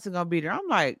 Magic Johnson gonna be there. I'm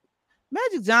like,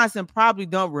 Magic Johnson probably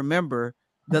don't remember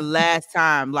the last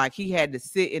time like he had to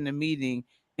sit in a meeting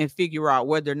and figure out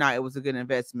whether or not it was a good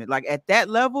investment. Like at that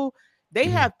level, they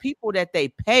have people that they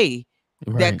pay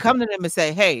that come to them and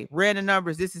say, hey, ran the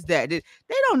numbers, this is that. They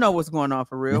don't know what's going on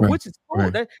for real, which is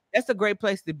cool. That's a great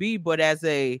place to be. But as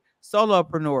a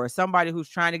solopreneur, somebody who's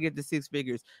trying to get the 6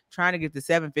 figures, trying to get the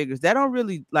 7 figures, that don't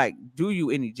really like do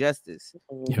you any justice.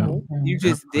 You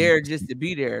just there just to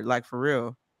be there, like for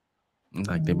real.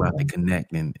 Like they're about to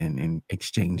connect and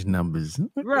exchange numbers.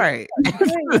 Right. What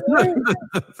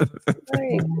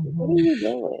are you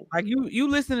doing? Like you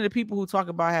listen to the people who talk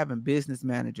about having business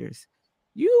managers.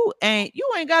 You ain't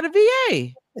got a VA.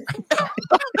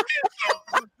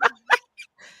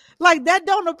 Like that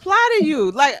don't apply to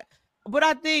you. Like, but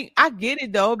I think I get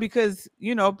it though, because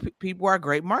people are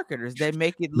great marketers. They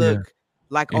make it look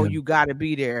like, oh, you gotta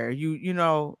be there.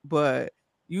 But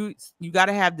you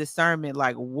gotta have discernment,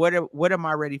 like what am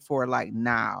I ready for like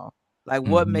now? Like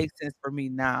what makes sense for me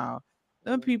now?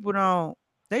 Them people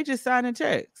they just signing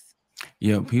checks.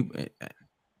 Yeah, people,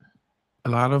 a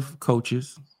lot of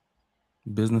coaches,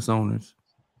 business owners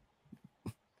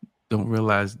don't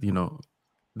realize,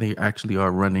 they actually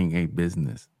are running a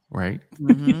business, right?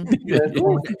 That's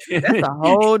a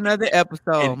whole nother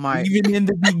episode, Mike. Even in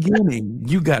the beginning,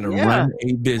 you got to run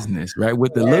a business, right?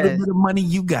 With the little bit of money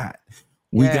you got,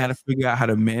 we got to figure out how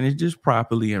to manage this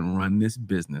properly and run this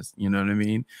business. You know what I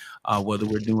mean? Whether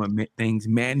we're doing things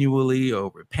manually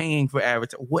or we're paying for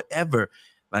advertising, whatever,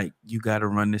 like you got to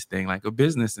run this thing like a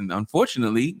business. And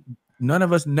unfortunately, none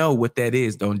of us know what that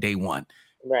is on day one.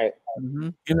 Right.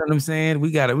 You know what I'm saying?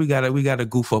 We gotta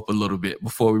goof up a little bit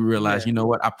before we realize, you know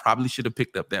what? I probably should have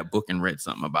picked up that book and read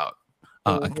something about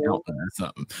accounting or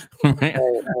something. Right?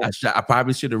 I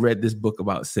probably should have read this book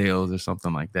about sales or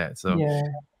something like that. So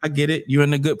I get it. You're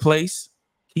in a good place.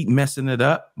 Keep messing it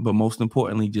up, but most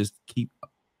importantly, just keep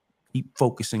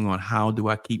focusing on how do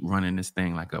I keep running this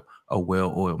thing like a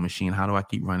well-oiled machine? How do I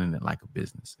keep running it like a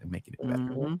business and making it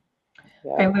better?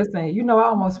 Hey, listen, I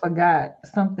almost forgot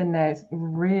something that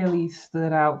really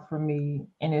stood out for me,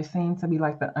 and it seemed to be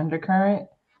like the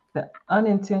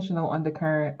unintentional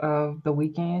undercurrent of the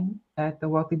weekend at the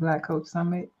Wealthy Black Coach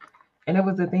Summit, and it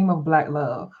was the theme of Black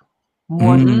love.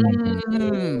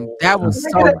 That was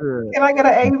so good. Can I get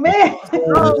an amen?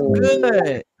 So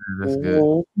good. That's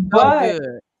good. But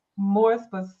more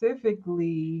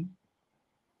specifically,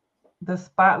 the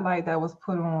spotlight that was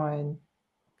put on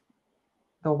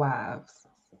the wives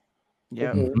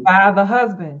by the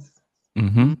husbands.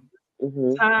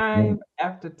 Time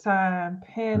after time,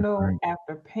 panel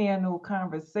after panel,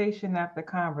 conversation after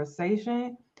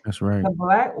conversation. That's right. The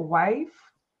Black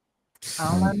wife,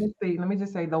 let me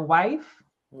just say the wife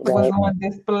was on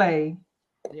display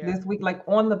this week, like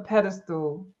on the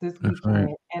pedestal this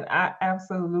weekend. And I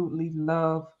absolutely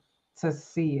love to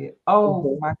see it.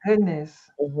 Oh my goodness.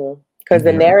 Because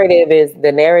the narrative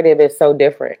is so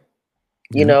different.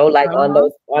 Like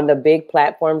on the big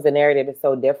platforms, the narrative is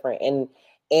so different.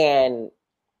 And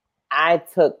I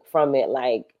took from it,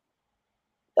 like,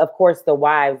 of course, the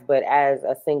wives, but as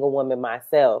a single woman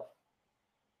myself,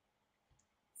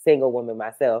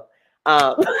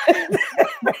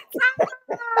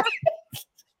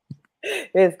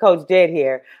 it's Coach Jed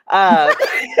here.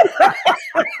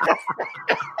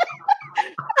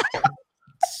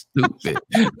 Stupid.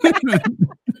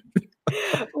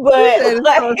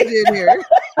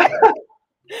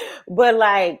 But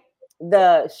like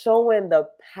the showing the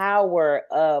power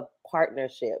of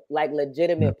partnership, like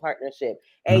legitimate partnership,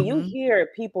 and you hear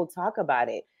people talk about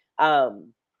it.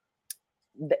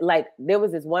 Like there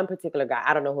was this one particular guy,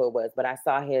 I don't know who it was, but I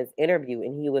saw his interview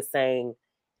and he was saying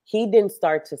he didn't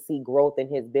start to see growth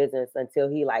in his business until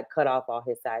he like cut off all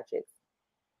his side chicks.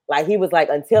 Like he was like,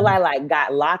 until I like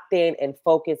got locked in and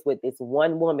focused with this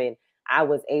one woman, I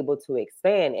was able to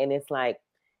expand. And it's like,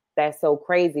 that's so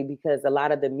crazy because a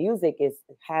lot of the music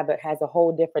has a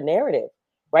whole different narrative,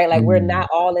 right? Like we're Mm, not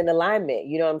all in alignment.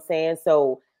 You know what I'm saying?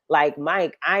 So like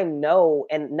Mike, I know,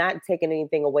 and not taking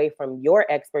anything away from your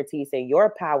expertise and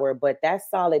your power, but that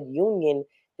solid union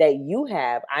that you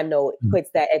have, I know mm, puts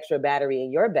that extra battery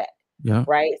in your back, yeah.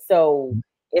 right? So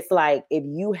it's like if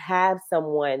you have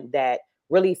someone that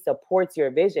really supports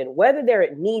your vision, whether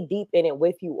they're knee deep in it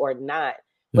with you or not,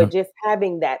 Yeah. but just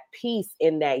having that peace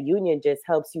in that union just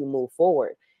helps you move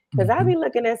forward. Because I Hmm. be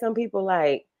looking at some people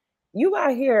like, you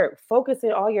out here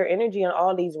focusing all your energy on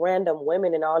all these random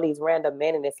women and all these random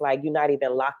men, and it's like you're not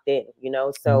even locked in, you know?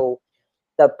 Yeah. So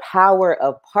the power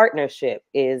of partnership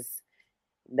is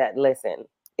that, listen,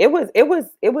 it was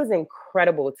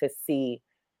incredible to see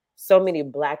so many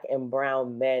black and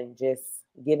brown men just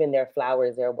giving their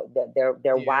flowers, their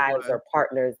Yeah, it wives was. or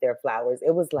partners their flowers.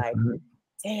 It was like, Mhm.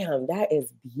 damn, that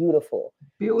is beautiful,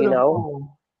 you know?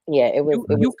 Beautiful. Yeah, it was You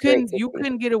it you was great couldn't to you see.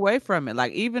 couldn't get away from it.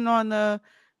 Like even on the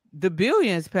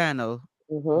Billions panel,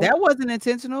 Hmm. that wasn't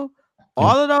intentional. Yeah.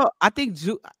 All of the I think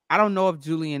I don't know if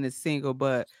Julian is single,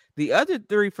 but the other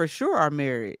three for sure are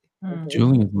married. Hmm.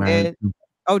 Julian's married. And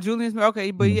oh, Julian's okay,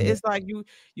 but yeah, Mhm. it's like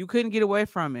you couldn't get away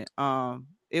from it.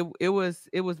 It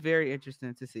was very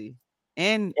interesting to see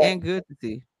and good to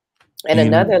see. And And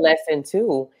another lesson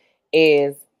too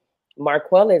is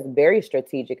Marquell is very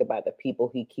strategic about the people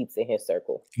he keeps in his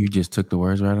circle. you just took the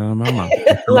words right out of my mouth.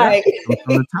 It's from, Yeah, Like, it's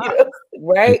from the you top. know, It's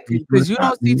right? from the because you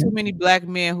top. don't see too many black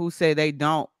men who say they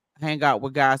don't hang out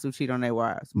with guys who cheat on their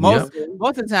wives. Yep. Hmm.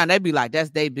 Most of the time they be like, that's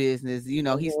their business. He's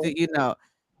Hmm. still, you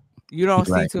He don't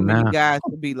see like, too many nah, guys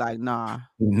to be like, nah.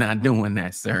 we're not doing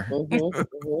that, sir. Hmm.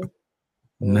 Hmm.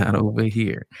 Not Hmm. over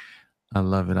here. I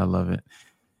love it. I love it.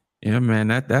 Yeah, man.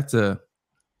 That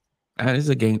is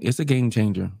a game. It's a game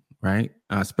changer, right?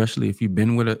 Especially if you've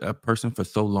been with a person for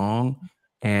so long,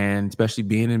 and especially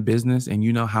being in business, and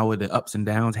you know how the ups and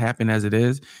downs happen as it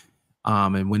is.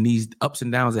 And when these ups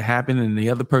and downs are happening, and the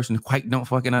other person quite don't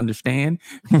fucking understand,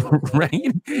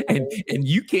 right? And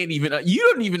you can't even you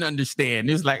don't even understand.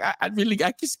 It's like I really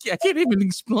I can't even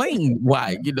explain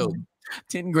why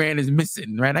 10 grand is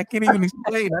missing, right? I can't even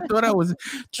explain. I thought I was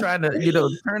trying to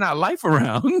turn our life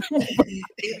around, but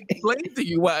I can't explain to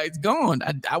you why it's gone.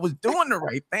 I was doing the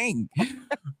right thing,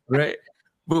 right?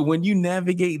 But when you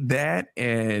navigate that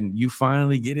and you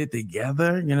finally get it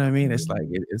together, you know what I mean? It's like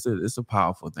it's a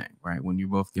powerful thing, right? When you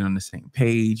both get on the same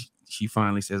page, she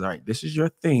finally says, "All right, this is your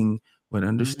thing, but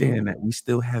understand that we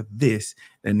still have this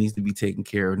that needs to be taken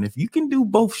care of." And if you can do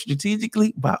both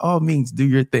strategically, by all means, do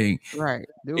your thing. Right.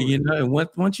 And, Do it. and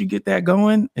once you get that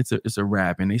going, it's a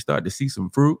wrap, and they start to see some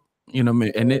fruit. You know,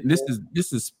 what I mean? And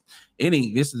this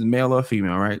is male or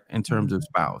female, right? In terms of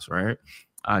spouse, right?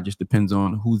 Just depends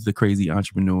on who's the crazy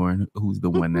entrepreneur and who's the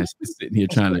one that's just sitting here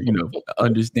trying to,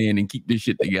 understand and keep this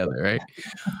shit together, right?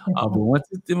 But once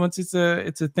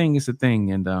it's a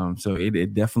thing, and so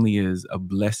it definitely is a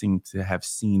blessing to have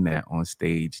seen that on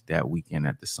stage that weekend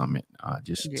at the summit.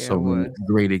 Just Yeah, so it many was.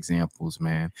 great examples,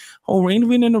 man. Oh,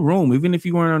 even in the room, even if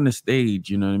you weren't on the stage,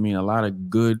 you know what I mean. A lot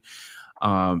of good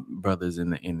brothers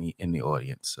in the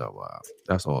audience. So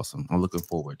that's awesome. I'm looking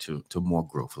forward to more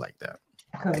growth like that.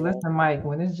 Because listen, Mike,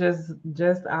 when it's just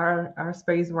our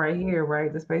space right here,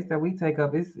 right? The space that we take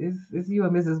up, it's you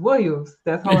and Mrs. Williams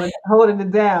that's holding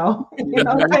it down. You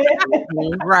know what I'm Hmm. saying?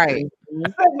 Hmm. Right. Hmm.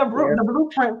 Setting Yeah. the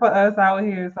blueprint for us out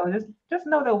here. So just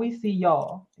know that we see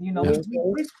y'all. You know, Yes,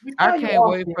 Hmm. we I tell you can't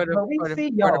wait often, for the but we for the see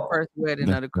for the y'all. first wedding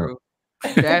yes, of the sir. crew.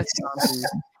 That's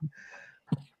that's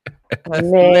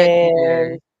Man,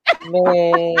 legendary.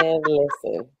 man,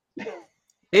 listen.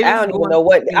 It I is don't even going know to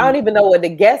what I don't be. even know what the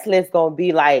guest list gonna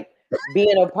be like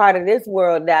being a part of this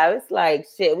world now. It's like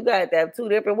shit, we gotta have two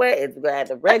different weddings. We gotta have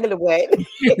the regular wedding.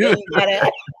 And you gotta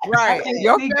Right.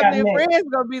 Your YGTC got family and next. friends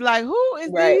gonna be like, who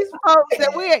is right. these folks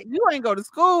that you ain't go to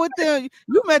school with them?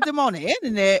 You met them on the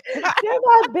internet. They're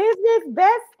my business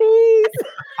besties.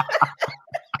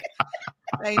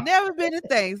 Ain't never been to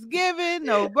Thanksgiving,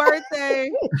 no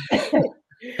birthday.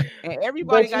 And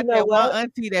everybody But you got know that one what?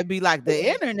 auntie that be like the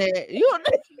internet. You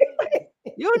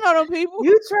know them people.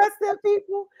 You trust them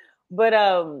people.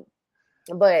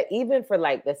 But even for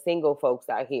like the single folks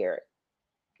out here,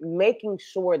 making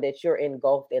sure that you're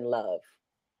engulfed in love,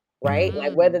 right? Mhm.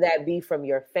 Like whether Mm, that be from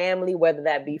your family, whether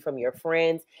that be from your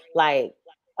friends, like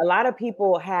a lot of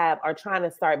people are trying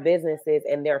to start businesses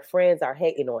and their friends are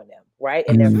hating on them, right?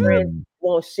 And their friends Mm.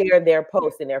 won't share their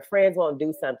posts and their friends won't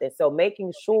do something. So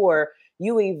making sure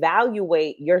you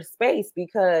evaluate your space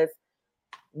because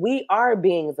we are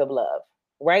beings of love,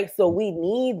 right? So we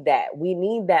need that. We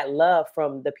need that love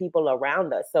from the people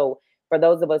around us. So for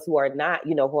those of us who are not,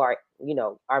 who are,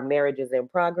 our marriage is in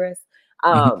progress.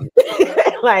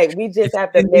 Like we just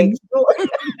have to make sure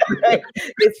right?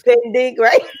 It's pending,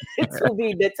 right? To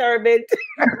be determined.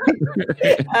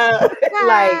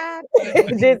 Like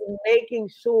just making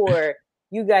sure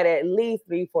you got at least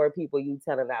 3-4 people you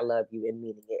telling I love you and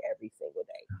meaning it every single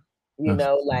day.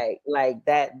 Like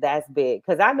that's big.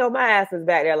 Cause I know my ass is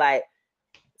back there like,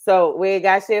 so we ain't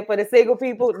got shit for the single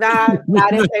people. Nah,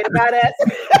 this ain't about us.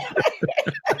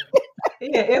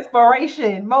 Yeah,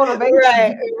 inspiration, motivation.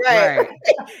 Right.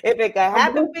 If it can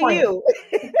happen for you.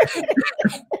 If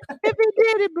he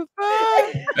did it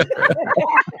before,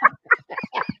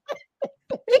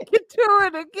 he can do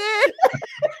it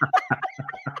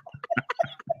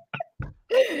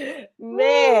again.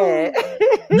 Man.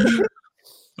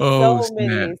 Oh, so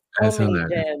many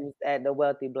hilarious. gems at the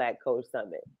Wealthy Black Coach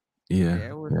Summit. Yeah,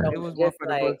 it was one for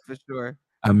the books for sure.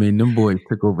 I mean, them boys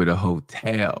took over the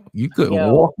hotel. You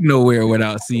couldn't walk nowhere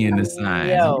without seeing the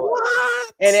signs.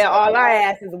 What? And then all our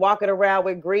asses walking around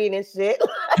with green and shit.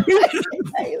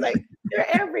 Like they're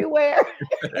everywhere.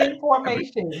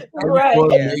 Information. Right.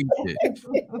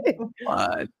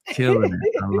 Killing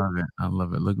it. I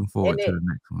love it. Looking forward to the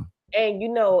next one. And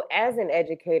as an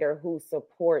educator who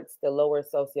supports the lower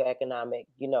socioeconomic,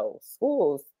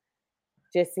 schools,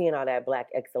 just seeing all that Black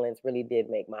excellence really did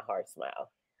make my heart smile.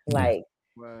 Like,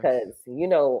 because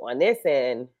on this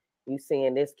end, you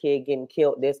seeing this kid getting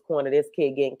killed, this corner, this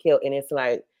kid getting killed, and it's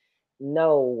like,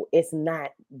 no, it's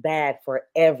not bad for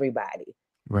everybody.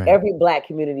 Right. Every Black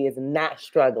community is not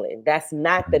struggling. That's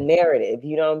not the narrative.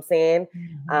 You know what I'm saying?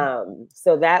 Mm-hmm.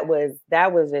 So that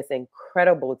was just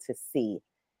incredible to see.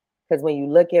 Because when you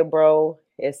look at bro,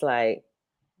 it's like,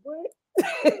 what?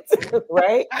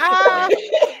 Right?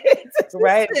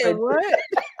 Right? What?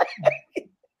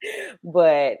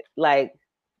 But like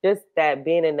just that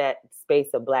being in that space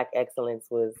of Black excellence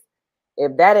was,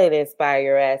 if that ain't inspire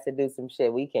your ass to do some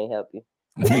shit, we can't help you.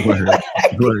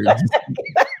 Word.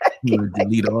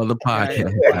 Delete all the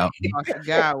podcasts out. I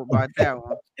forgot about that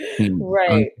one.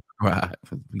 Right. Right.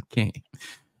 We can't.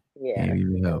 Yeah. Can't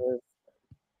even help.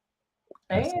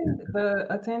 And the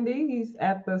attendees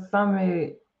at the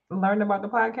summit learned about the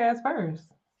podcast first.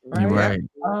 Right.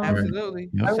 Absolutely.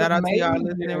 Yep. Shout out to y'all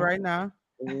listening right now.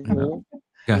 Mm-hmm.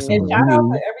 And shout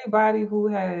out to everybody who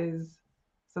has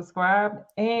subscribed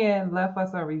and left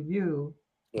us a review.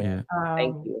 Yeah.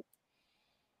 Thank you.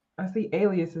 I see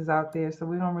aliases out there, so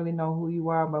we don't really know who you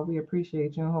are, but we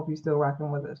appreciate you and hope you're still rocking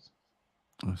with us.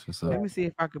 Let me see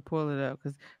if I can pull it up,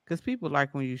 because people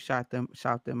like when you shout them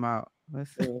out.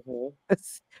 Let's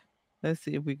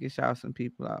see if we can shout some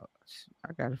people out.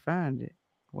 I gotta find it.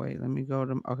 Wait, let me go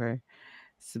to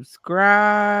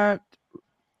subscribed.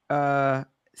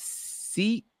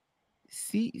 C.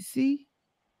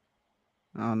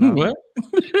 I don't know. What?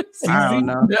 I don't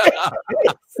know.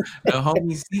 The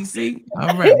homie CC.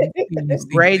 All right.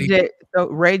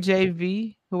 Ray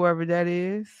JV, whoever that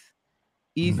is,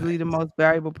 easily the most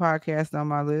valuable podcast on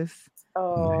my list.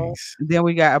 Oh. Nice. Then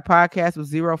we got a podcast with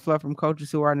zero fluff from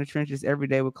coaches who are in the trenches every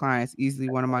day with clients. Easily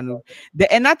one of my new.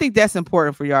 And I think that's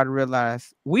important for y'all to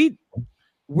realize. We're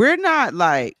not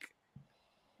like,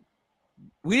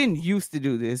 we didn't used to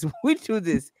do this. We do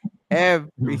this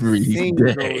every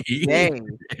single day.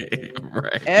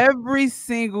 Right. Every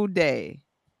single day.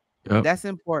 Yep. That's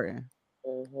important.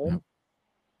 Mm-hmm. Yep.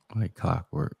 Like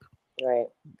clockwork. Right.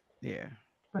 Yeah.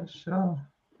 For sure.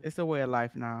 It's a way of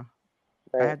life now.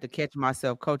 Right. I have to catch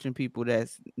myself coaching people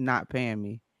that's not paying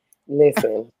me.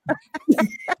 Listen.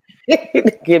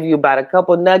 Give you about a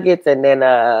couple nuggets and then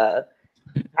how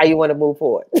you want to move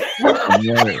forward.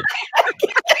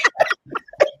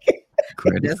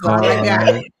 Credit card.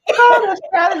 The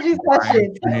strategy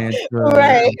session.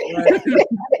 Right.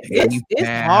 It's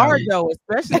hard though,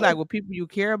 especially like with people you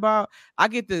care about. I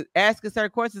get to ask certain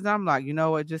questions. I'm like, you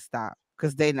know what? Just stop,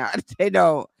 because they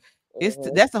don't.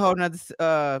 That's a whole nother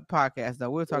podcast though.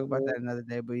 We'll talk about that another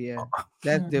day. But yeah,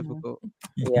 that's difficult.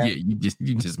 Yeah, you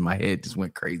just my head just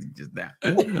went crazy just now.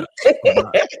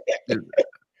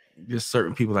 Just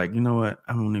certain people like, you know what?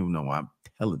 I don't even know why I'm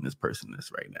telling this person this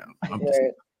right now. I'm just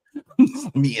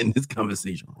me in this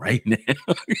conversation right now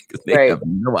because they have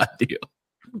no idea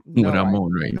what I'm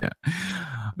on right now.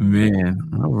 Man,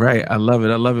 all right. I love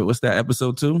it. What's that,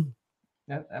 episode 2?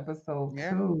 That's episode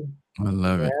 2. I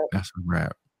love it. That's a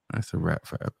wrap. That's a wrap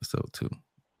for episode 2.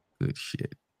 Good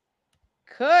shit.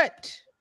 Cut.